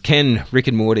 seasons. Can Rick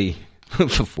and Morty for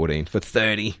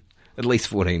 30, at least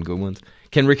 14 good ones.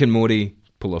 Can Rick and Morty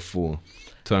pull off 4?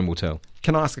 Time will tell.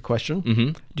 Can I ask a question?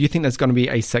 Mm-hmm. Do you think there's going to be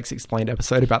a Sex Explained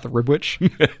episode about the Rib Witch?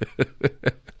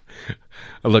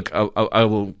 Look,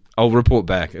 I'll report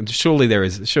back. And surely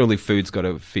food's got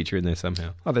to feature in there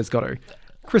somehow. Oh, there's got to.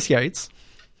 Chris Yates,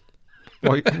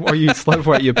 while you slurp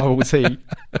away your bubble tea.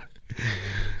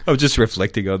 I'm just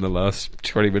reflecting on the last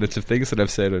 20 minutes of things that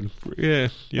I've said, and You're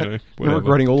whatever.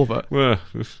 regretting all of it. Well,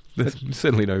 there's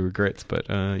certainly no regrets, but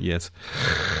yes.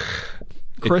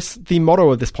 Chris, the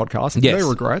motto of this podcast, yes. No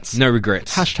regrets. No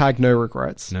regrets. Hashtag no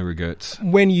regrets. No regrets.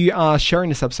 When you are sharing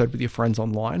this episode with your friends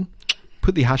online,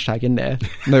 put the hashtag in there,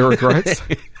 no regrets.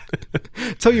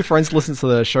 Tell your friends to listen to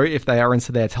the show if they are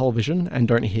into their television and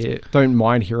don't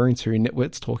mind hearing two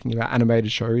nitwits talking about animated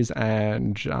shows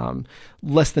and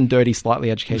less than dirty,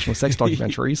 slightly educational sex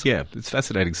documentaries. Yeah, it's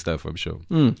fascinating stuff, I'm sure.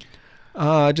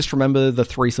 Just remember the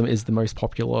threesome is the most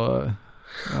popular.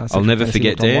 I'll never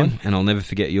forget Dan, and I'll never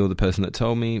forget you're the person that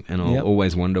told me, and I'll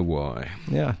always wonder why.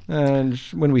 Yeah, and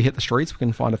when we hit the streets, we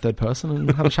can find a third person and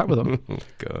have a chat with them. Oh,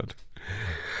 God.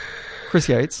 Chris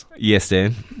Yates. Yes,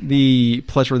 Dan. The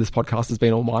pleasure of this podcast has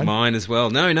been all mine. Mine as well.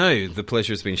 No, the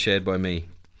pleasure has been shared by me.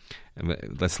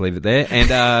 Let's leave it there. And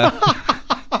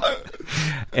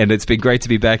and it's been great to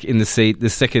be back in the seat. The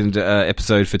second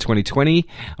episode for 2020.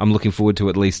 I'm looking forward to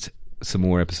at least some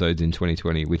more episodes in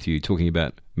 2020 with you talking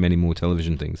about many more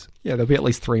television things. Yeah, there'll be at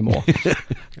least 3 more.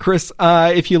 Chris,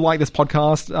 if you like this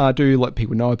podcast, do let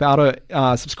people know about it.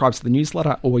 Subscribe to the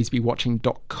newsletter at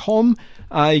alwaysbewatching.com.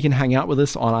 You can hang out with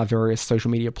us on our various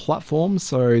social media platforms.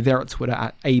 So there at Twitter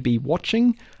at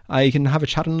ABWatching. You can have a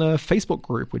chat in the Facebook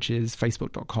group, which is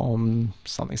facebook.com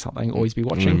something, always be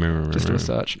watching. Just do a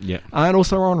search. Yeah. And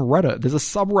also on Reddit. There's a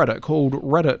subreddit called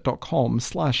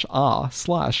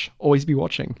reddit.com/r/always be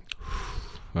watching.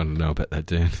 I don't know about that,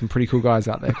 Dan. Some pretty cool guys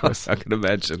out there, Chris. I can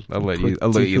imagine. I'll let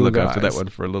you look after that one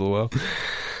for a little while.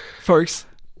 Folks,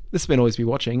 this has been Always Be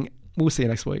Watching. We'll see you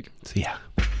next week. See ya.